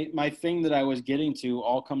thing that I was getting to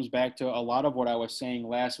all comes back to a lot of what I was saying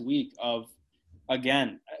last week of,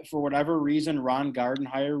 again, for whatever reason, Ron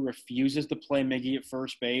Gardenhire refuses to play Miggy at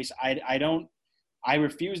first base. I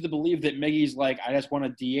refuse to believe that Miggy's like, I just want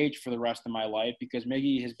to DH for the rest of my life because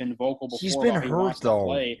Miggy has been vocal before. He's been about he hurt, wants though. To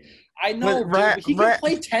play. I know, but he can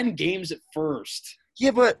play 10 games at first.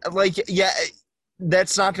 Yeah, but,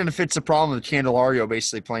 that's not going to fix the problem with Candelario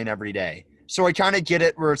basically playing every day. So I kind of get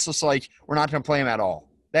it where it's just like, we're not going to play him at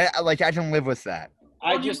all. That I can live with that.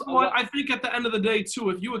 I think at the end of the day,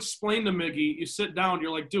 too, if you explain to Miggy, you sit down,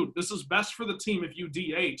 you're like, dude, this is best for the team if you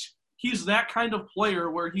DH. He's that kind of player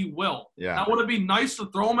where he will. Yeah. Now, would it be nice to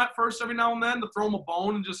throw him at first every now and then, to throw him a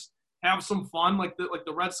bone and just have some fun like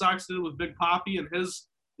the Red Sox did with Big Papi and his,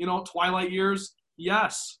 twilight years?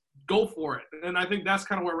 Yes, go for it. And I think that's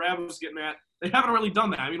kind of where Rav was getting at. They haven't really done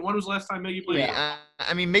that. I mean, when was the last time Miggy played? Yeah,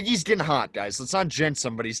 I mean, Miggy's getting hot, guys. Let's not jinx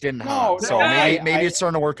him, but he's getting hot. So maybe it's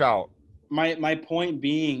starting to work out. My point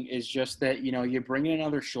being is just that, you bring in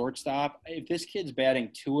another shortstop. If this kid's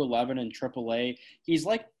batting .211 in AAA, he's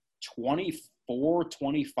like 24,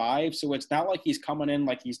 25. So it's not like he's coming in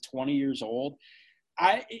like he's 20 years old.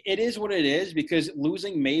 It is what it is because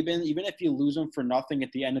losing Maben, even if you lose him for nothing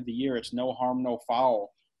at the end of the year, it's no harm, no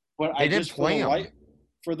foul. But they didn't play him.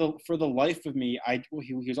 For the life of me,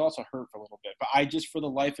 he was also hurt for a little bit, but for the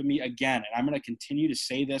life of me, again, and I'm going to continue to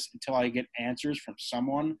say this until I get answers from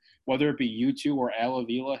someone, whether it be you two or Al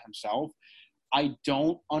Avila himself, I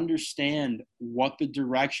don't understand what the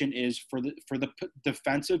direction is for the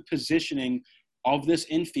defensive positioning of this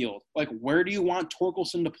infield. Like, where do you want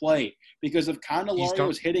Torkelson to play? Because if Candelario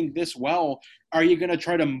is hitting this well, are you going to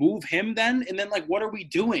try to move him then? And then, what are we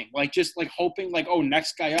doing? Just hoping,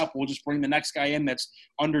 next guy up, we'll just bring the next guy in that's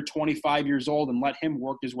under 25 years old and let him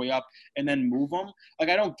work his way up and then move him? I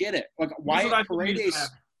don't get it. Why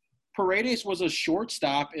Paredes was a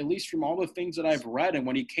shortstop, at least from all the things that I've read. And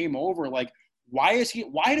when he came over, why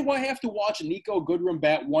do I have to watch Nico Goodrum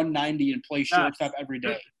bat 190 and play shortstop every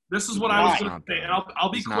day? This is what I was going to say, and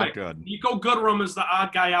I'll be quick. Nico Goodrum is the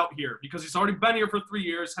odd guy out here because he's already been here for 3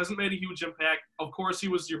 years, hasn't made a huge impact. Of course, he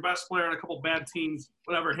was your best player on a couple bad teams,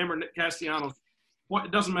 whatever, him or Nick Castellanos.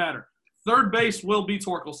 It doesn't matter. Third base will be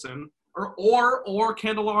Torkelson or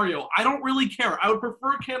Candelario. I don't really care. I would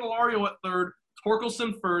prefer Candelario at third,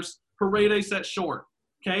 Torkelson first, Paredes at short.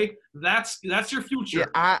 Okay? That's your future.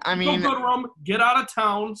 Yeah, I mean – Nico Goodrum, get out of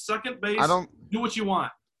town, second base, do what you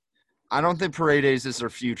want. I don't think Paredes is their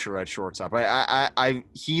future at shortstop.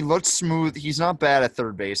 He looks smooth. He's not bad at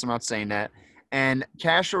third base. I'm not saying that. And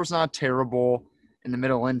Castro's not terrible in the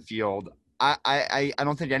middle infield. I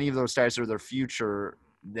don't think any of those guys are their future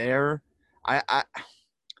there.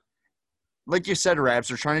 Like you said, Rabs,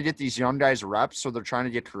 they're trying to get these young guys reps, so they're trying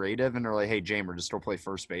to get creative, and they're like, hey, Jamer, just go play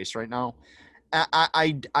first base right now.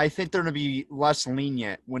 I think they're going to be less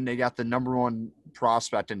lenient when they got the number one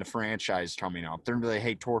prospect in the franchise coming up. They're going to be like,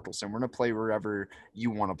 hey, Torkelson, we're going to play wherever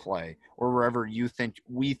you want to play or wherever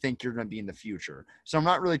we think you're going to be in the future. So I'm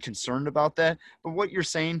not really concerned about that. But what you're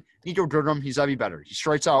saying, Nico Goodrum, he's got to be better. He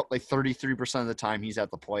strikes out 33% of the time he's at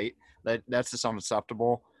the plate. That's just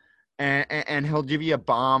unacceptable. And he'll give you a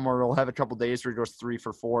bomb or he'll have a couple days where he goes 3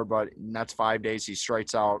 for 4, but that's 5 days he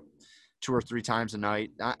strikes out 2 or 3 times a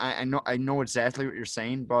night. I know exactly what you're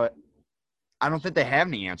saying, but I don't think they have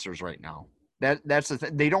any answers right now. That's the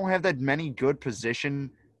thing. They don't have that many good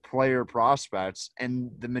position player prospects,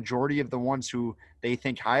 and the majority of the ones who they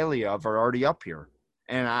think highly of are already up here.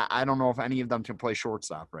 And I don't know if any of them can play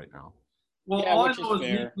shortstop right now. Well, all I know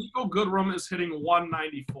is Nico Goodrum is hitting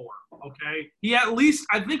 194, okay?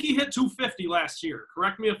 I think he hit 250 last year.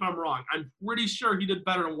 Correct me if I'm wrong. I'm pretty sure he did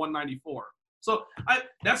better than 194. So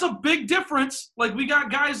that's a big difference. We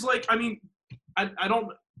got guys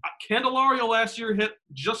Candelario last year hit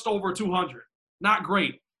just over 200. Not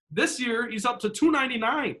great. This year, he's up to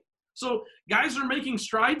 299. So guys are making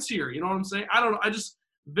strides here. You know what I'm saying? I don't know.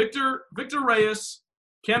 Victor Reyes,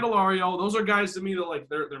 Candelario, those are guys to me that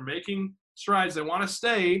they're making strides. They want to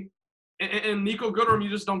stay. And Nico Goodrum, you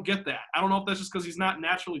just don't get that. I don't know if that's just because he's not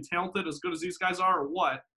naturally talented as good as these guys are or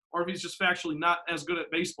what, or if he's just factually not as good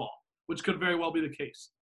at baseball, which could very well be the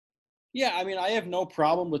case. Yeah, I mean, I have no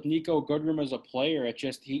problem with Nico Goodrum as a player. It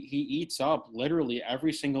just he eats up literally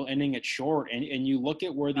every single inning at short. And you look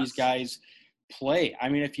at where these guys play. I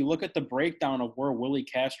mean, if you look at the breakdown of where Willie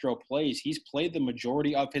Castro plays, he's played the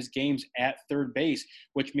majority of his games at third base,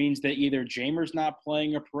 which means that either Jamer's not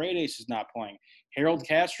playing or Paredes is not playing. Harold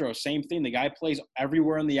Castro, same thing. The guy plays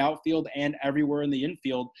everywhere in the outfield and everywhere in the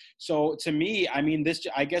infield. So to me, I mean,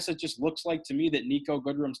 I guess it just looks like to me that Nico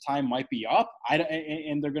Goodrum's time might be up.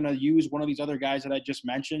 And they're going to use one of these other guys that I just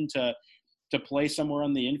mentioned to play somewhere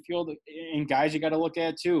on the infield. And guys you got to look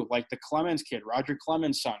at too, like the Clemens kid, Roger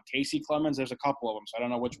Clemens' son, Casey Clemens. There's a couple of them, so I don't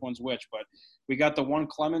know which one's which, but we got the one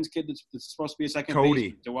Clemens kid that's supposed to be a second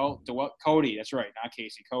Cody. Cody, that's right, not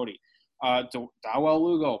Casey, Cody. Dawel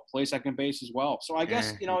Lugo plays second base as well. So I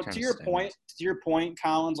guess, to your point,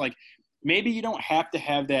 Collins, like maybe you don't have to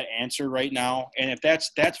have that answer right now. And if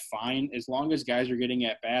that's fine, as long as guys are getting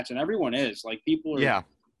at bats, and everyone is, like people are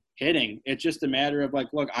hitting. It's just a matter of like,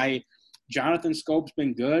 look, Jonathan Scope's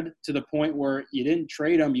been good to the point where you didn't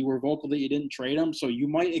trade him. You were vocal that you didn't trade him. So you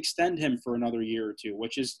might extend him for another year or two,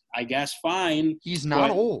 which is, I guess, fine. He's not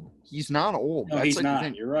old. He's not old. No, he's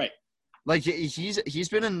not. You're right. Like he's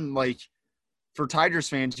been in, like, for Tigers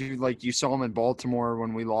fans, you saw him in Baltimore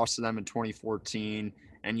when we lost to them in 2014,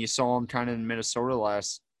 and you saw him kind of in Minnesota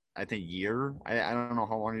last, I think, year. I don't know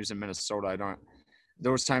how long he was in Minnesota.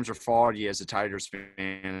 Those times are foggy as a Tigers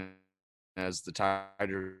fan, as the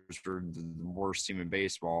Tigers were the worst team in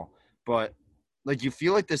baseball. But like, you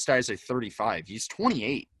feel like this guy's like 35. He's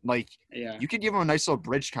 28. Like, you could give him a nice little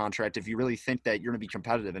bridge contract if you really think that you're going to be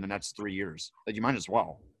competitive in the next 3 years. Like, you might as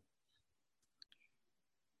well.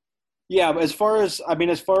 Yeah, but as far as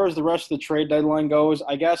the rest of the trade deadline goes,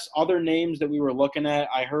 I guess other names that we were looking at,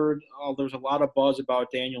 I heard there's a lot of buzz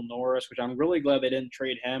about Daniel Norris, which I'm really glad they didn't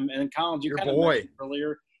trade him. And Collins, you kind of mentioned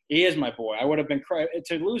earlier, he is my boy. I would have been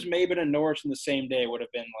to lose Maben and Norris in the same day would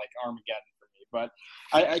have been like Armageddon for me.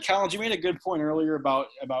 But Collins, you made a good point earlier about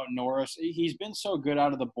Norris. He's been so good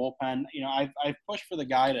out of the bullpen. I've pushed for the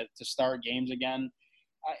guy to start games again.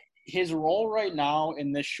 His role right now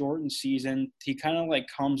in this shortened season, he kind of like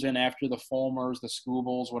comes in after the Fulmers, the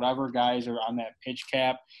Skubals, whatever guys are on that pitch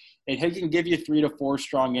cap, and he can give you 3 to 4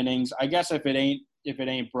 strong innings. I guess if it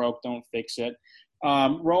ain't broke, don't fix it.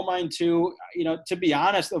 Romine too. To be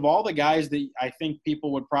honest, of all the guys that I think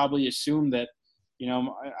people would probably assume that,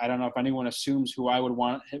 I don't know if anyone assumes who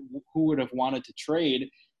would have wanted to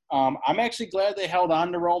trade. I'm actually glad they held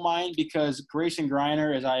on to Romine because Grayson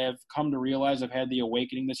Greiner, as I have come to realize, I've had the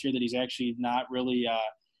awakening this year that he's actually not really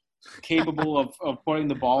capable of putting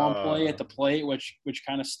the ball in play at the plate, which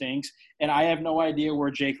kind of stinks. And I have no idea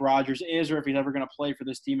where Jake Rogers is or if he's ever going to play for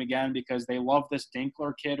this team again because they love this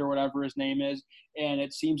Dinkler kid or whatever his name is. And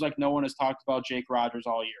it seems like no one has talked about Jake Rogers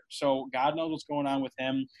all year. So God knows what's going on with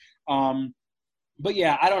him. But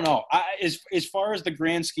yeah, I don't know. As far as the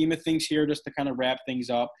grand scheme of things here, just to kind of wrap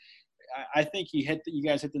things up, I think you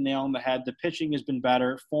guys hit the nail on the head. The pitching has been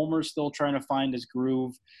better. Fulmer's still trying to find his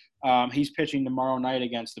groove. He's pitching tomorrow night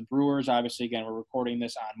against the Brewers. Obviously, again, we're recording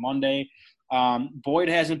this on Monday. Boyd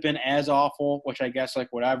hasn't been as awful, which I guess like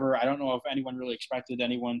whatever. I don't know if anyone really expected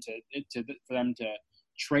anyone for them to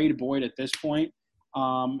trade Boyd at this point.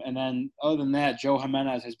 And then other than that, Joe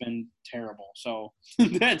Jimenez has been terrible. So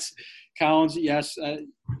that's Collins. Yes.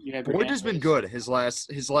 Boyd has been good his last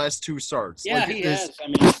 2 starts. Yeah, he has. I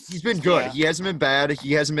mean, he's been good. Yeah. He hasn't been bad.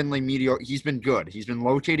 He hasn't been like mediocre. He's been good. He's been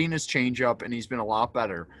locating his changeup and he's been a lot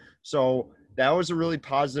better. So that was a really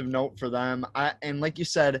positive note for them. And like you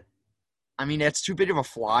said, I mean, it's too big of a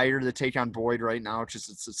flyer to take on Boyd right now. Just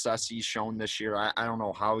the success he's shown this year. I don't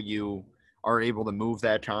know how you are able to move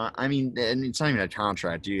that I mean, and it's not even a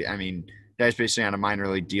contract. Guy's basically on a minor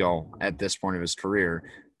league deal at this point of his career.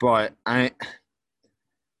 But the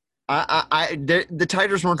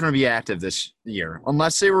Tigers weren't going to be active this year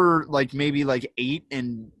unless they were like maybe like 8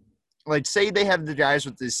 and like say they have the guys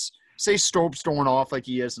with this. Say Stopes going off like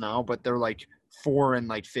he is now, but they're like 4 and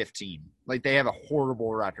like 15. Like they have a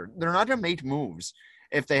horrible record. They're not going to make moves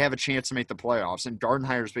if they have a chance to make the playoffs. And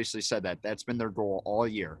Gardenhire's basically said that. That's been their goal all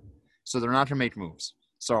year. So they're not going to make moves.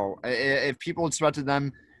 So if people expected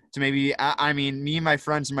them to maybe – I mean, me and my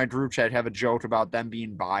friends in my group chat have a joke about them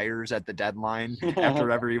being buyers at the deadline after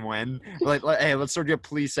every win. Like, hey, let's go get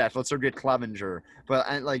Plesac. Let's go get Clevenger. But,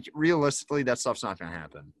 realistically, that stuff's not going to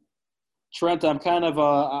happen. Trent, I'm kind of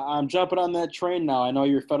I'm jumping on that train now. I know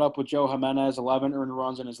you're fed up with Joe Jimenez, 11 earned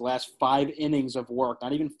runs in his last 5 innings of work,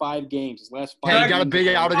 not even 5 games. His last 5. Hey, he got a innings big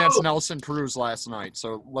of out work. against Nelson Cruz last night,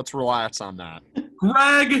 so let's relax on that.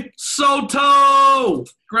 Greg Soto.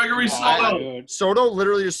 Gregory Soto. Dude. Soto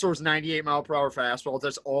literally just throws 98-mile-per-hour fastball.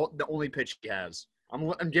 That's the only pitch he has. I'm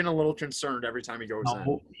getting a little concerned every time he goes in.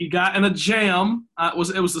 No, he got in a jam. It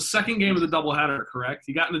was the second game of the doubleheader, correct?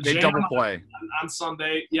 He got in a They jam double play. on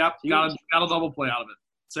Sunday. Yep, got a double play out of it.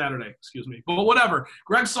 Saturday, excuse me. But whatever.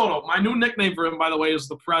 Greg Soto, my new nickname for him, by the way, is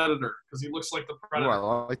the Predator because he looks like the Oh, Predator. I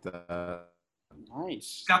like that. Nice.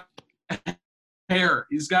 He's got hair.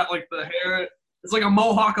 He's got like the hair. It's like a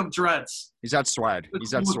mohawk of dreads. He's got swag.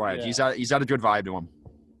 Yeah. He's got a good vibe to him.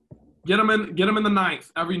 Get him in the ninth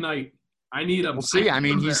every night. I need him. We'll see. I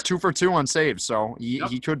mean, he's 2 for 2 on saves, so Yep.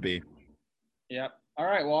 he could be. Yep. All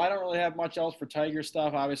right. Well, I don't really have much else for Tiger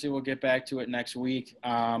stuff. Obviously, we'll get back to it next week.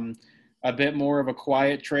 A bit more of a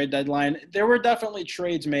quiet trade deadline. There were definitely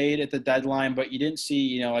trades made at the deadline, but you didn't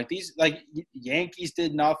see, like these, like Yankees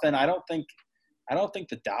did nothing. I don't think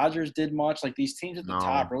the Dodgers did much. Like these teams at the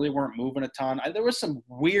top really weren't moving a ton. There was some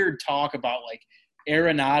weird talk about like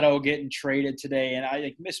Arenado getting traded today, and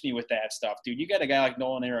I miss me with that stuff, dude. You got a guy like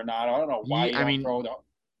Nolan Arenado. I don't know why throw the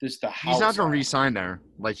house. He's not going to out. re-sign there.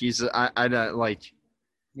 Like he's I like.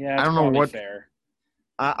 Yeah, I don't know what. Fair.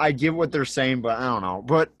 I get what they're saying, but I don't know.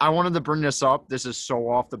 But I wanted to bring this up. This is so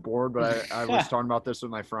off the board, but I was talking about this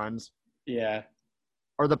with my friends. Yeah.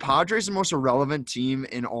 Are the Padres the most irrelevant team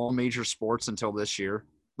in all major sports until this year?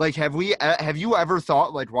 Like, have you ever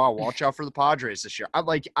thought like, wow, watch out for the Padres this year? I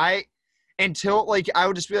would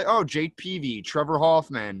just be like, oh, Jake Peavy, Trevor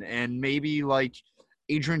Hoffman, and maybe like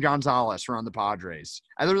Adrian Gonzalez are on the Padres.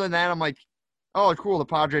 Other than that, I'm like, oh, cool, the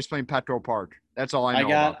Padres playing Petco Park. That's all I know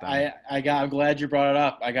about them. I'm glad you brought it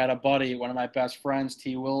up. I got a buddy, one of my best friends,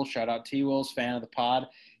 T. Will. Shout out T. Will's fan of the pod.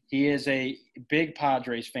 He is a big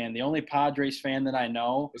Padres fan, the only Padres fan that I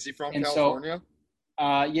know. Is he from California?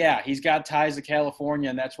 Yeah, he's got ties to California,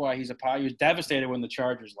 and that's why he was devastated when the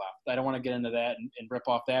Chargers left. I don't want to get into that and rip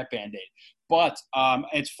off that Band-Aid. But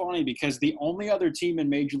it's funny because the only other team in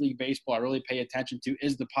Major League Baseball I really pay attention to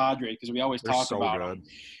is the Padres because we always talk about them.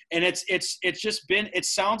 And it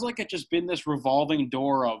sounds like it's just been this revolving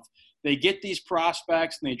door of they get these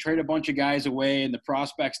prospects and they trade a bunch of guys away and the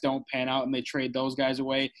prospects don't pan out and they trade those guys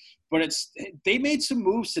away. But they made some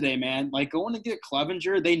moves today, man. Like going to get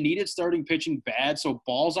Clevenger, they needed starting pitching bad, so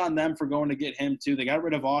balls on them for going to get him too. They got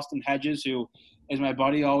rid of Austin Hedges, who, as my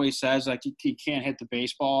buddy always says, like he can't hit the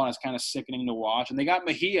baseball, and it's kind of sickening to watch. And they got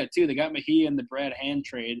Mejia too. They got Mejia in the Brad Hand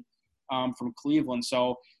trade from Cleveland.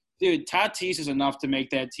 So, dude, Tatis is enough to make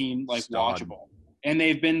that team like watchable. And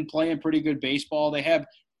they've been playing pretty good baseball. They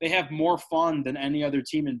have more fun than any other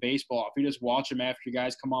team in baseball. If you just watch them after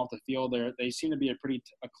guys come off the field, they seem to be a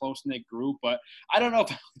close-knit group. But I don't know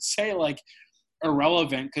if I would say, like,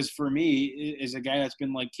 irrelevant because for me, is a guy that's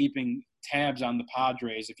been, like, keeping tabs on the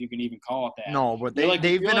Padres, if you can even call it that. No, but they've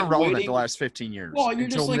been irrelevant the last 15 years. Well, you're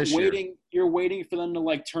just, like, waiting. Year. You're waiting for them to,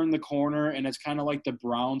 like, turn the corner, and it's kind of like the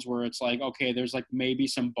Browns where it's like, okay, there's, like, maybe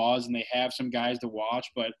some buzz and they have some guys to watch,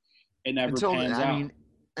 but it never pans out.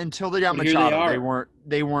 Until they got Machado,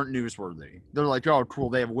 they weren't newsworthy. They're like, oh, cool,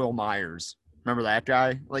 they have Will Myers. Remember that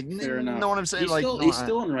guy? Like, know what I'm saying? He's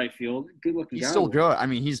still in right field. Good looking guy. He's still good. I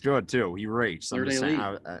mean, he's good too. He rates. I'm just saying.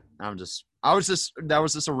 That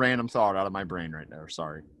was just a random thought out of my brain right there.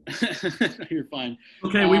 Sorry. You're fine.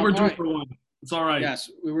 Okay, we were due for one. It's all right. Yes,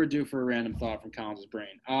 we were due for a random thought from Collins'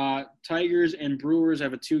 brain. Tigers and Brewers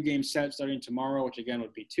have a 2-game set starting tomorrow, which again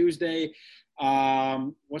would be Tuesday.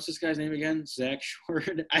 What's this guy's name again? Zach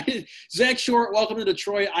Short. Zach Short, welcome to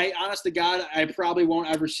Detroit. Honest to God, I probably won't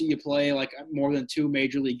ever see you play like more than 2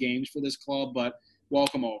 major league games for this club, but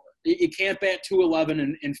welcome over. You can't bat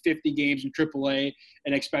 211 in 50 games in AAA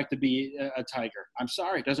and expect to be a Tiger. I'm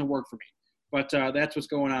sorry, it doesn't work for me. But that's what's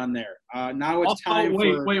going on there. Now it's time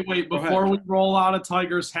for – Wait. Before we roll out of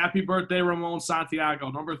Tigers, happy birthday, Ramon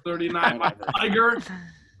Santiago, number 39. Tiger –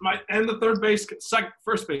 and the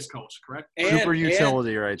first base coach, correct? Super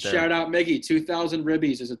utility right there. Shout out Miggy. 2,000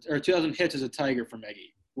 ribbies 2,000 hits as a Tiger for Miggy.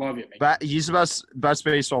 Love you, Miggy. He's the best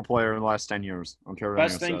baseball player in the last 10 years.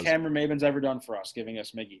 Best thing Cameron Maven's ever done for us, giving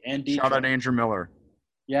us Miggy. And Detroit. Shout out Andrew Miller.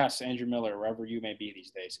 Yes, Andrew Miller, wherever you may be these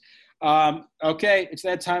days. Okay, it's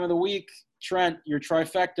that time of the week. Trent, your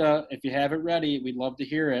trifecta, if you have it ready, we'd love to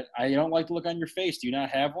hear it. I don't like to look on your face. Do you not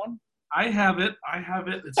have one? I have it.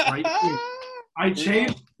 It's right here. I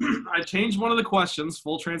changed one of the questions,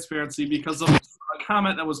 full transparency, because of a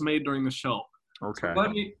comment that was made during the show. Okay. So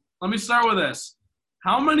let me start with this.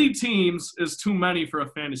 How many teams is too many for a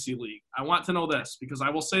fantasy league? I want to know this because I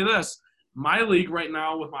will say this. My league right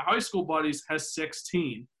now with my high school buddies has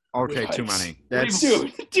 16. Okay, Yikes. too many. That's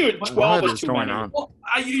Dude, What 12 is is too going many. on? Well,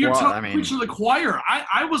 you're Well, telling I mean- preaching to the choir.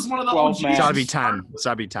 I was one of the 12 OGs. max. It's gotta be 10. It's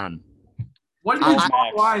gotta be 10. What do you I-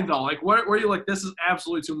 draw the line though? Like, where are you like? This is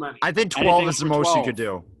absolutely too many. I think 12 Anything is the for most 12. you could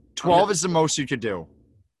do. 12 is the most you could do.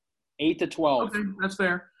 8 to 12. Okay, that's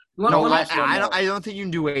fair. No, Let me- less one I more. don't think you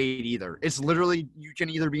can do 8 either. It's literally you can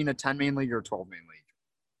either be in a 10-man league or a 12-man league.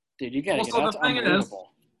 Dude, you gotta Well, get so that's the thing is-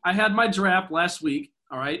 unbelievable. I had my draft last week.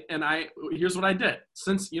 All right, and here's what I did.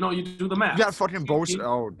 Since you do the math. You got fucking Bo.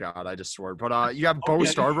 Oh God, I just swore. But you got Bo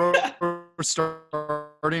Scarborough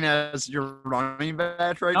starting as your running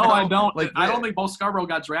back right No, now. I don't. Like, I don't think Bo Scarborough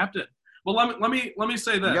got drafted. Well, let me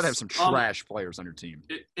say this. You gotta have some trash players on your team.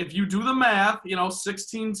 If you do the math,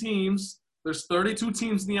 16 teams. There's 32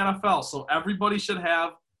 teams in the NFL, so everybody should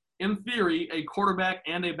have, in theory, a quarterback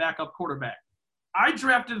and a backup quarterback. I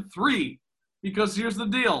drafted 3 because here's the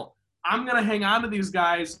deal. I'm gonna hang on to these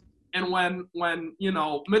guys, and when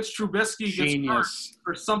Mitch Trubisky gets hurt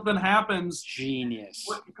or something happens, Genius.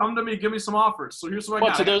 come to me, give me some offers. So here's what I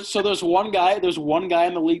What, got. so there's one guy in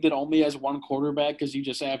the league that only has one quarterback because you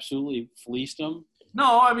just absolutely fleeced him.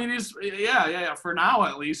 No, I mean he's yeah. For now,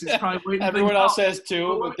 at least, he's probably waiting. Everyone else has 2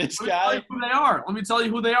 Let with me this tell guy. you who they are. Let me tell you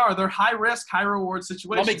who they are. They're high risk, high reward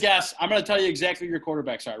situations. Let me guess. I'm going to tell you exactly who your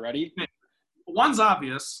quarterbacks are. Ready? One's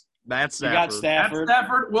obvious. That's You got Stafford. That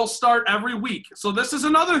Stafford will start every week. So this is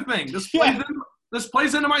another thing. This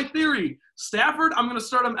plays into my theory. Stafford, I'm going to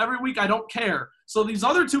start him every week. I don't care. So these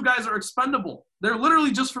other 2 guys are expendable. They're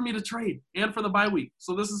literally just for me to trade and for the bye week.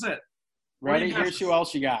 So this is it. Ready? What do you Here's guess? who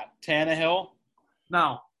else you got. Tannehill,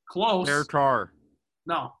 No. Close. Derek Carr.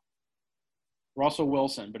 No. Russell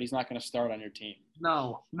Wilson, but he's not going to start on your team.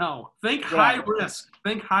 No. Think Yeah. high risk.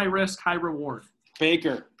 Think high risk, high reward.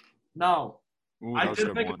 Baker, No. Ooh, I that was did a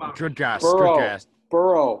good think one. about it. Good guess. Burrow. Good guess.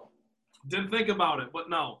 Burrow. Didn't think about it, but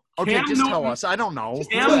no. Okay, Cam just tell Newton- us. I don't know.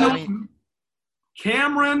 Cam I mean, Newton,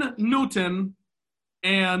 Cameron Newton,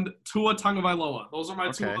 and Tua Tagovailoa. Those are my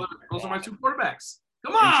Okay. Those are my 2 quarterbacks.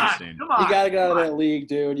 Come on. Interesting. Come on. You got to get out of Come that league,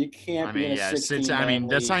 dude. You can't I be mean, in a yeah, 16 I mean,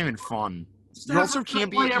 that's league. not even fun. Stafford You also doesn't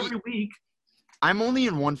can't be. play every week. I'm only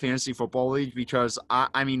in one fantasy football league because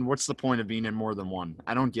I mean, what's the point of being in more than one?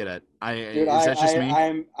 I don't get it. Dude, Is that just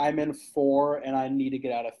me? I'm in 4, and I need to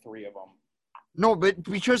get out of 3 of them. No, but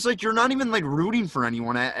because like you're not even like rooting for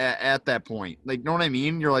anyone at that point. Like, know what I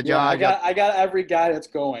mean? You're like, Yeah, yeah, I got every guy that's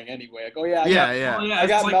going anyway. I go, yeah, yeah. Oh, yeah, I it's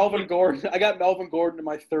got like- Melvin Gordon. I got Melvin Gordon in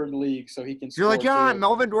my 3rd league, so he can. You're like, score yeah, too.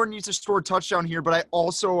 Melvin Gordon needs to score a touchdown here, but I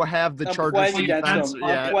also have the I'm Chargers playing against defense. them.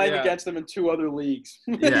 Yeah, I'm playing yeah. against them in 2 other leagues.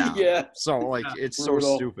 Yeah. yeah. So like, Yeah, it's so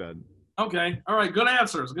brutal. stupid. Okay. All right. Good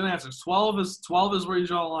answers. 12 is where you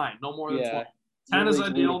draw a line. No more than Yeah. 12. 10 Your is league's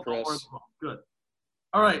ideal. No more ludicrous. than 12. Good.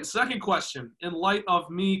 All right. Second question. In light of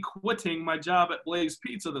me quitting my job at Blaze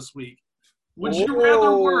Pizza this week, would you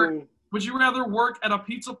rather work? Whoa. Would you rather work at a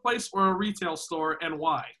pizza place or a retail store, and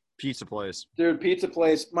why? Pizza place. Dude, pizza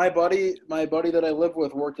place. My buddy that I live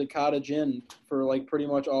with worked at Cottage Inn for like pretty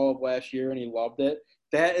much all of last year, and he loved it.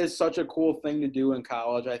 That is such a cool thing to do in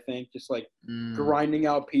college, I think. Just like grinding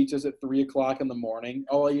out pizzas at 3:00 in the morning.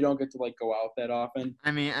 Oh, you don't get to like go out that often.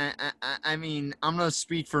 I mean, I mean, I'm gonna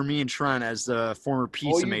speak for me and Trent as the former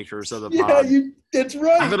pizza you- makers of the Yeah, pod. that's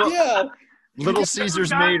right. Little- yeah. Little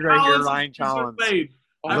Caesars made right here, Ryan Collins. I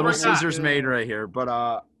Little forgot. Caesars made right here, but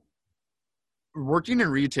working in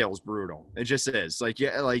retail is brutal. It just is.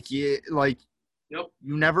 Yep.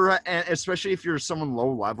 You never, and especially if you're someone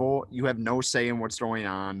low level, you have no say in what's going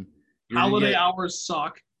on. You're gonna Holiday get- hours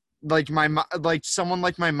suck. like someone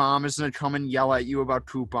like my mom is gonna come and yell at you about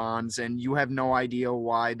coupons, and you have no idea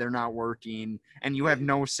why they're not working, and you have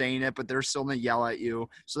no say in it, but they're still gonna yell at you.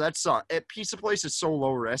 So that's pizza place is so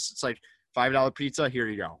low risk. It's like $5 pizza, here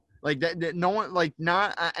you go. Like that no one like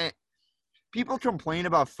not. People complain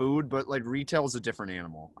about food, but like retail is a different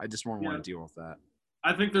animal. I just wouldn't want to deal with that.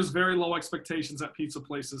 I think there's very low expectations at pizza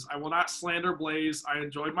places. I will not slander Blaze. I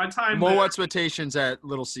enjoyed my time Low there. expectations at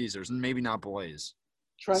Little Caesars, and maybe not Blaze.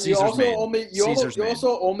 Trent, Caesar's made. you Caesar's made.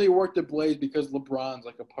 also only worked at Blaze because LeBron's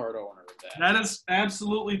like a part owner of that. That is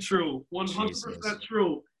absolutely true. 100% Jesus.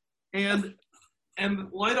 true. And in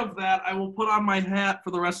light of that, I will put on my hat for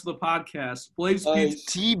the rest of the podcast. Blaze Nice.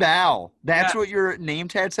 Pizza. T-Bow. That's Yeah. what your name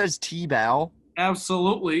tag says, T-Bow?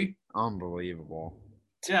 Absolutely. Unbelievable.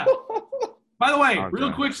 Yeah. By the way, Okay.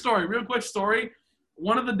 real quick story.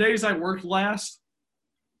 One of the days I worked last,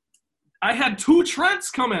 I had 2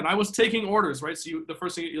 Trents come in. I was taking orders, right? So the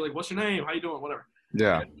first thing you're like, what's your name? How you doing? Whatever.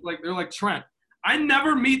 Yeah. Like they're like Trent. I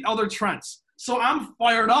never meet other Trents. So I'm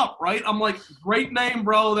fired up, right? I'm like, great name,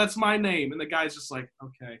 bro. That's my name. And the guy's just like,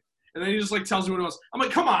 okay. And then he just like tells you what he wants. I'm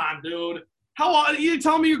like, come on, dude. How you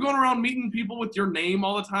telling me you're going around meeting people with your name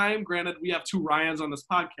all the time? Granted, we have 2 Ryans on this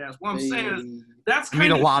podcast. What I'm saying is that's I meet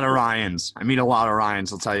kind a of lot of Ryans.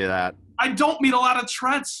 I'll tell you that. I don't meet a lot of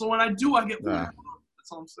Trents, so when I do, I get Yeah.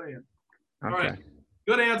 That's all I'm saying. Okay. All right.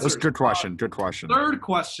 Good answer. That's a good question. Good question.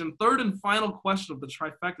 Third and final question of the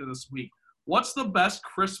trifecta this week. What's the best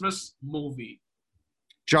Christmas movie?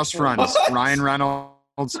 Just Friends. Ryan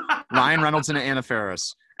Reynolds and Anna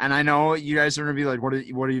Faris. And I know you guys are gonna be like,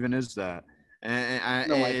 what even is that? And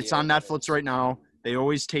No it's idea on what it Netflix right now. They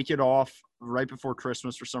always take it off right before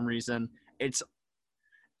Christmas for some reason.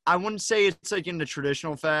 I wouldn't say it's like in the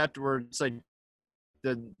traditional fact where it's like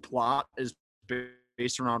the plot is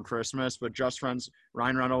based around Christmas, but Just Friends,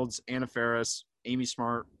 Ryan Reynolds, Anna Faris, Amy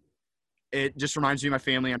Smart. It just reminds me of my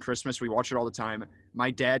family on Christmas. We watch it all the time.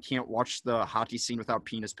 My dad can't watch the hockey scene without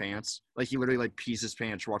peeing his pants. Like, he literally, like, pees his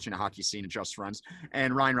pants watching a hockey scene of Just Friends.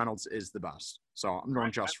 And Ryan Reynolds is the best. So I'm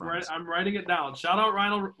going Just Friends. I'm writing it down. Shout out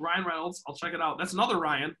Ryan Reynolds. I'll check it out. That's another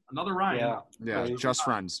Ryan. Yeah, Just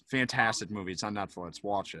Friends. Fantastic movie. It's on Netflix.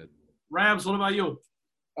 Watch it. Rabs, what about you?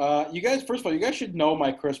 You guys, first of all, you guys should know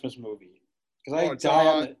my Christmas movie because it's, die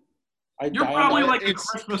on it. You're probably like a it's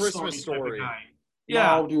Christmas story type of guy.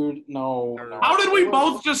 Yeah, Yeah. no, dude, no. How did we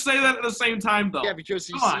both just say that at the same time, though? Yeah, because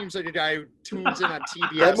he Come on. seems like a guy who tunes in on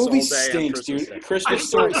TBS That movie all day on stinks, Christmas dude. Day. Christmas It's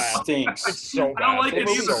Story so bad. stinks. It's so I don't bad. like That it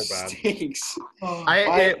movie's either. so bad. Stinks.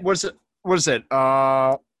 What is it?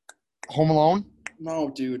 Home Alone? No,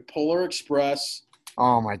 dude. Polar Express.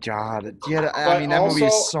 Oh, my God. Yeah, I But mean, that movie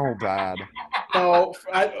is also- so bad. No,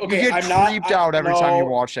 You get I'm not creeped out every time you no,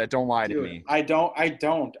 watch that. Don't lie to Dude, me. I don't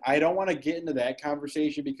want to get into that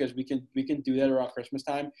conversation because we can do that around Christmas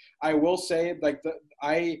time. I will say, like,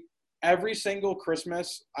 every single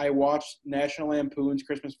Christmas I watch National Lampoon's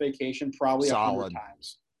Christmas Vacation probably 100 Solid.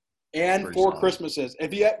 times. And Pretty 4 solid. Christmases.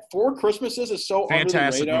 If you had 4 Christmases is so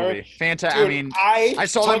Fantastic under the radar. movie. Fantastic. Dude, I mean, I I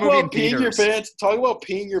saw talk that movie in about peeing your theaters. pants. Talk about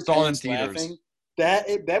peeing your Saw it in pants theaters. laughing.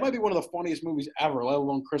 That might be one of the funniest movies ever, let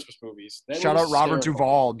alone Christmas movies. That shout out movie's Robert hysterical.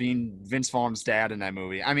 Duvall being Vince Vaughn's dad in that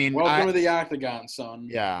movie. I mean, Welcome to the Octagon, son.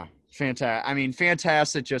 yeah, fantastic. I mean,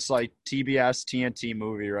 fantastic. Just like TBS TNT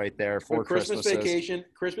movie right there for But Christmas Christmases.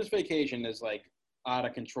 Vacation is like out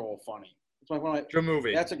of control funny. It's like one of Good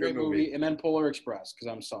movie. that's a Good great movie. And then Polar Express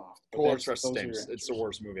because I'm soft. But Polar that's- Express those are your stinks. It's the answers.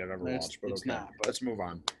 worst movie I've ever It's- watched, but it's okay. not, but- Let's move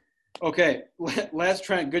on. Okay, last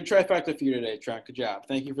Trent. Good trifecta for you today, Trent. Good job.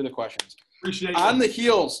 Thank you for the questions. Appreciate On you. the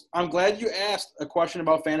heels, I'm glad you asked a question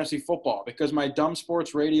about fantasy football because my Dumb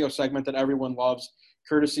Sports Radio segment that everyone loves,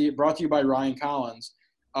 courtesy brought to you by Ryan Collins.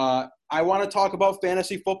 I want to talk about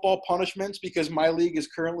fantasy football punishments because my league is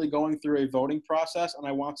currently going through a voting process and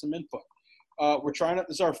I want some input. This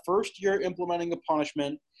is our first year implementing a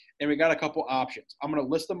punishment and we got a couple options. I'm going to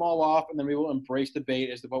list them all off and then we will embrace debate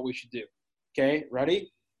as to what we should do. Okay,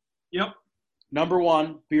 ready? Yep. Number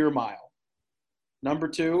 1, beer mile. Number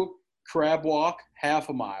 2, crab walk, half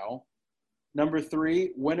a mile. Number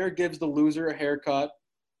 3, winner gives the loser a haircut.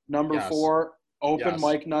 Number Yes. 4, open Yes.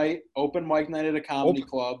 mic night at a comedy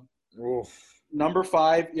club. Oof. Number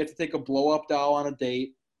 5, you have to take a blow-up doll on a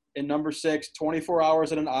date. And number 6, 24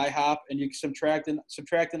 hours at an IHOP, and you subtract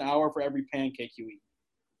an hour for every pancake you eat.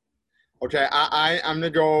 Okay, I'm gonna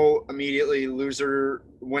go immediately.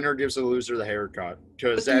 Winner gives the loser the haircut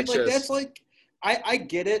because But dude, that's just. that's like, I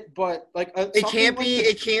get it, but like It can't be.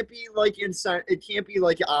 It can't be like inside. It can't be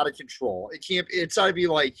like out of control. It can't. It's got to be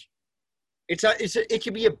like. It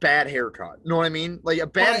could be a bad haircut. You know what I mean? Like a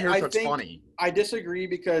bad I haircut's think- funny. I disagree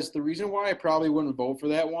because the reason why I probably wouldn't vote for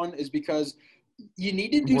that one is because you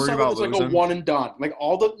need to do Worried something about that's like a losing? one and done. Like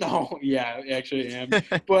yeah, actually I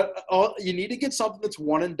am. But you need to get something that's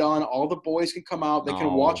one and done. All the boys can come out. They can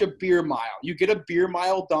No. watch a beer mile. You get a beer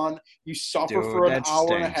mile done. You suffer Dude, for an that hour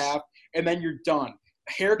and a stinks. half, and then you're done.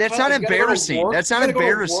 Haircut. That's not you gotta go to embarrassing. work- That's you not gotta go to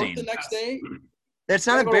work embarrassing. The next day. That's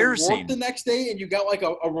You not gotta go to work embarrassing. the next day, and you got like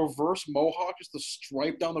a reverse mohawk, just a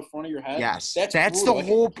stripe down the front of your head. Yes, That's that's brutal. the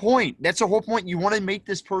whole point. That's the whole point. You want to make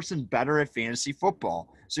this person better at fantasy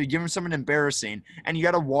football. So you give them something embarrassing, and you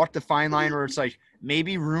got to walk the fine line where it's like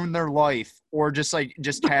maybe ruin their life or just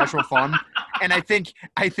casual fun. And I think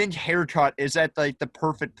haircut is at like the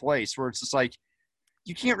perfect place where it's just like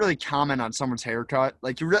you can't really comment on someone's haircut.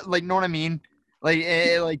 Like like know what I mean?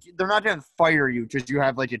 Like they're not gonna fire you because you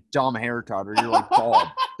have like a dumb haircut or you're like bald.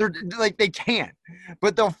 They're like they can't,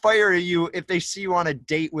 but they'll fire you if they see you on a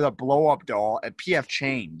date with a blow up doll at PF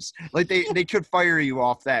Chang's. Like they could fire you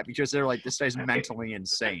off that because they're like this guy's mentally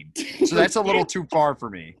insane. So that's a little too far for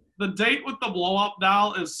me. The date with the blow-up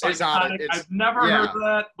doll is It's odd. psychotic. It's- I've never yeah. heard of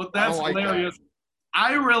that, but that's I don't like hilarious.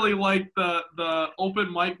 I really like the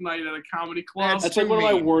open mic night at a comedy club. That's too like one of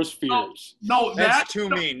my mean. worst fears. No, That's too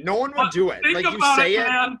mean. No one would but do it. Think Like you about say it, it.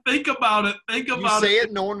 man. Think about it. Think You about say it.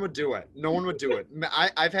 it, no one would do it. No one would do it.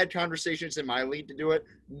 I've had conversations in my league to do it.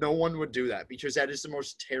 No one would do that because that is the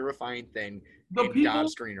most terrifying thing The in people,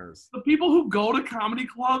 God's green earth. the people who go to comedy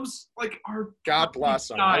clubs are God bless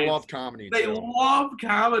them. I guys. love comedy They too. love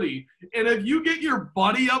comedy, and if you get your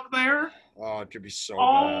buddy up there, Oh, it could be so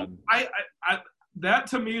oh, bad. I that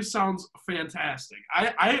to me sounds fantastic.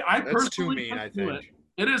 I That's too personally mean, I can't do think.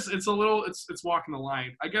 it. It is. It's a little. It's walking the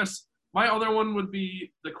line. I guess my other one would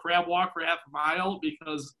be the crab walk for half a mile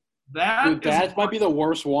because Dude, that might be the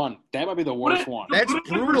worst one. That might be the worst one. That's Put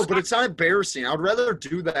it in brutal, but it's not embarrassing. I'd rather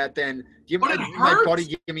do that than give But my, it my hurts. buddy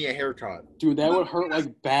give me a haircut. Dude, that would hurt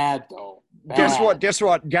like bad though. Bad. Guess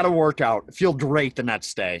what? Got to work out. Feel great the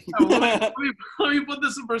next day. let me put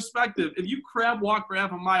this in perspective. If you crab walk for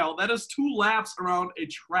half a mile, that is 2 laps around a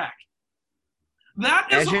track. That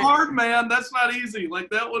is Imagine- hard, man. That's not easy. Like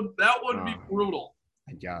that would be Oh. brutal.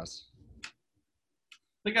 I guess.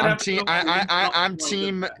 I think I'd I'm have to team. go like I'm this.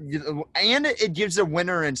 team, and it gives a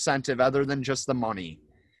winner incentive other than just the money.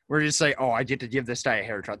 We're just like, oh, I get to give this guy a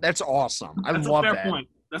haircut. That's awesome. I That's love a fair that. point.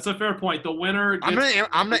 That's a fair point. The winner. I'm gets-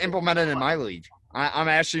 gonna implement it in my league. I'm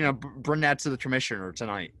actually gonna bring that to the commissioner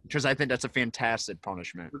tonight because I think that's a fantastic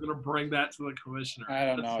punishment. We're gonna bring that to the commissioner. I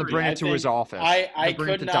don't know. To dude. bring I it to his think- office. I To bring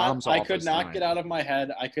it could to not. Dom's I could office not tonight. get out of my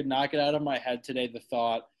head. I could not get out of my head today the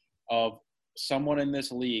thought of someone in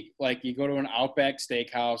this league. Like you go to an Outback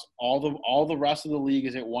Steakhouse, all the rest of the league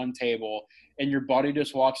is at one table, and your buddy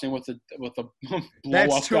just walks in with a blow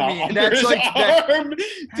That's up too doll mean. under That's his like that- arm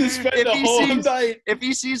to spend If the he whole sees- night. If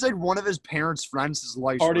he sees like one of his parents' friends, his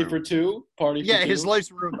life's Party ruined. for two. Party. Yeah, for his two.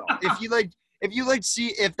 life's ruined. Though. If you see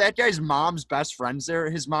if that guy's mom's best friend's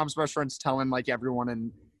there, his mom's best friend's telling like everyone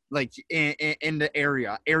in in the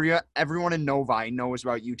area, everyone in Novi knows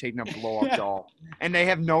about you taking a blow up doll, and they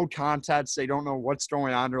have no context. They don't know what's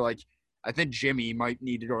going on. They're like, I think Jimmy might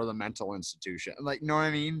need to go to the mental institution. Like, you know what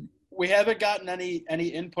I mean? We haven't gotten any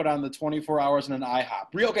input on the 24 hours in an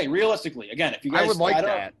IHOP. Okay, realistically, again, if you guys, I would like don't-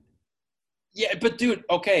 that. Yeah, but dude,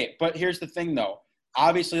 okay, but here's the thing though.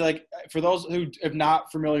 Obviously, like for those who are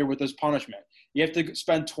not familiar with this punishment, you have to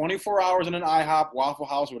spend 24 hours in an IHOP, Waffle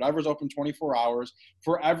House, whatever's open 24 hours.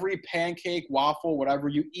 For every pancake, waffle, whatever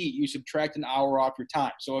you eat, you subtract an hour off your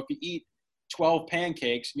time. So if you eat 12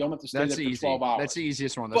 pancakes, you only have to stay That's there for easy. 12 hours. That's the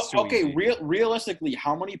easiest one. But That's too okay, easy. realistically,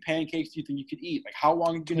 how many pancakes do you think you could eat? Like, how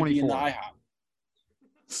long are you going to be in the 24. IHOP?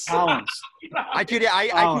 Collins. I could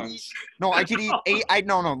eat Collins. I could eat 8.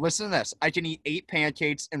 No, listen to this. I can eat 8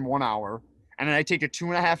 pancakes in 1 hour, and then I take a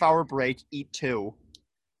 2.5 hour break, eat 2,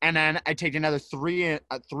 and then I take another 3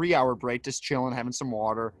 hour break, just chilling, having some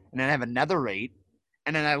water, and then I have another 8,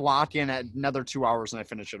 and then I lock in at another 2 hours and I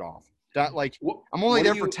finish it off. That like I'm only what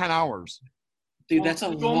there do for you- 10 hours. Dude, that's a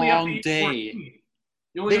You only have to long eat day. 14.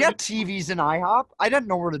 You only They have got to- TVs in IHOP. I didn't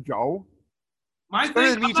know where to go. My It's better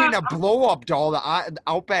thing, than me I'm taking not- a blow up doll to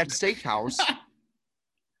Outback Steakhouse.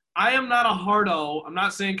 I am not a hardo. I'm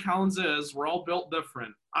not saying Collins is. We're all built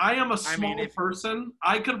different. I am a I small mean, if- person.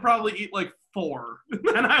 I could probably eat like 4.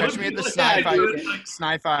 And I Catch would me at be the like, Sci-Fi- dude, like,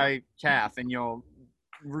 Sci-Fi calf, and you'll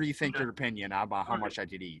rethink Okay. your opinion about how Okay. much I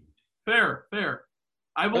could eat. fair.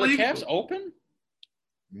 I Are the believe Cavs you. open?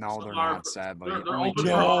 No, Some they're are- not. Sadly, they're only open two.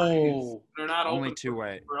 for us. No. They're not Only open 2.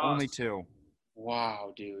 for Only us. 2.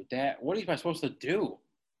 Wow, dude. What am I supposed to do?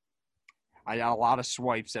 I got a lot of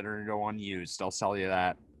swipes that are gonna go unused. I'll tell you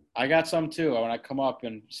that. I got some too. When I come up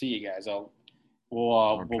and see you guys, we'll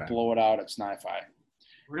Okay. blow it out at Sci-Fi.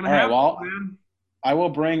 We're gonna All right, have well- to, man. I will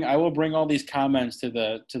bring all these comments to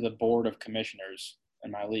the board of commissioners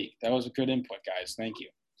in my league. That was a good input, guys. Thank you.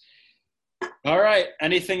 All right.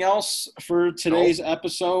 Anything else for today's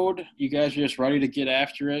episode? You guys are just ready to get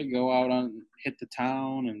after it, go out on hit the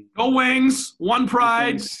town and Go Wings. One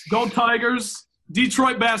pride. Wings. Go Tigers.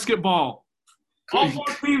 Detroit basketball. All 4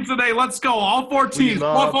 teams today. Let's go. All 4 teams.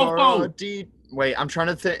 love Whoa, whoa, our whoa. Wait, I'm trying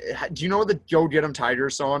to think. Do you know the Go Get 'Em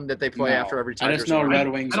Tigers song that they play No. after every I Tigers just know game? Red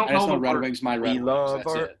Wings. I don't I just know know the Red word. Wings. My Red We Wings. love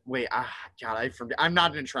That's our. it. Wait, God, I forget. I'm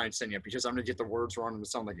not gonna try and sing it because I'm gonna get the words wrong and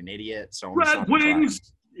sound like an idiot. So I'm just Red not gonna try.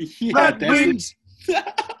 Wings. Yeah, Red that's it. Wings.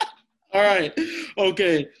 All right.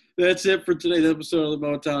 Okay. That's it for today's episode of the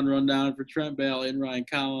Motown Rundown. For Trent Bale and Ryan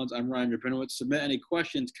Collins, I'm Ryan Rabinowitz. Submit any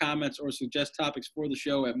questions, comments, or suggest topics for the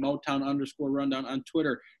show at Motown_Rundown on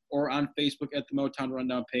Twitter or on Facebook at the Motown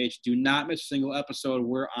Rundown page. Do not miss a single episode.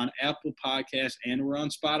 We're on Apple Podcasts and we're on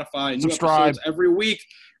Spotify. New Subscribe. episodes every week.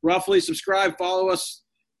 Roughly subscribe, follow us.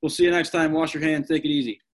 We'll see you next time. Wash your hands. Take it easy.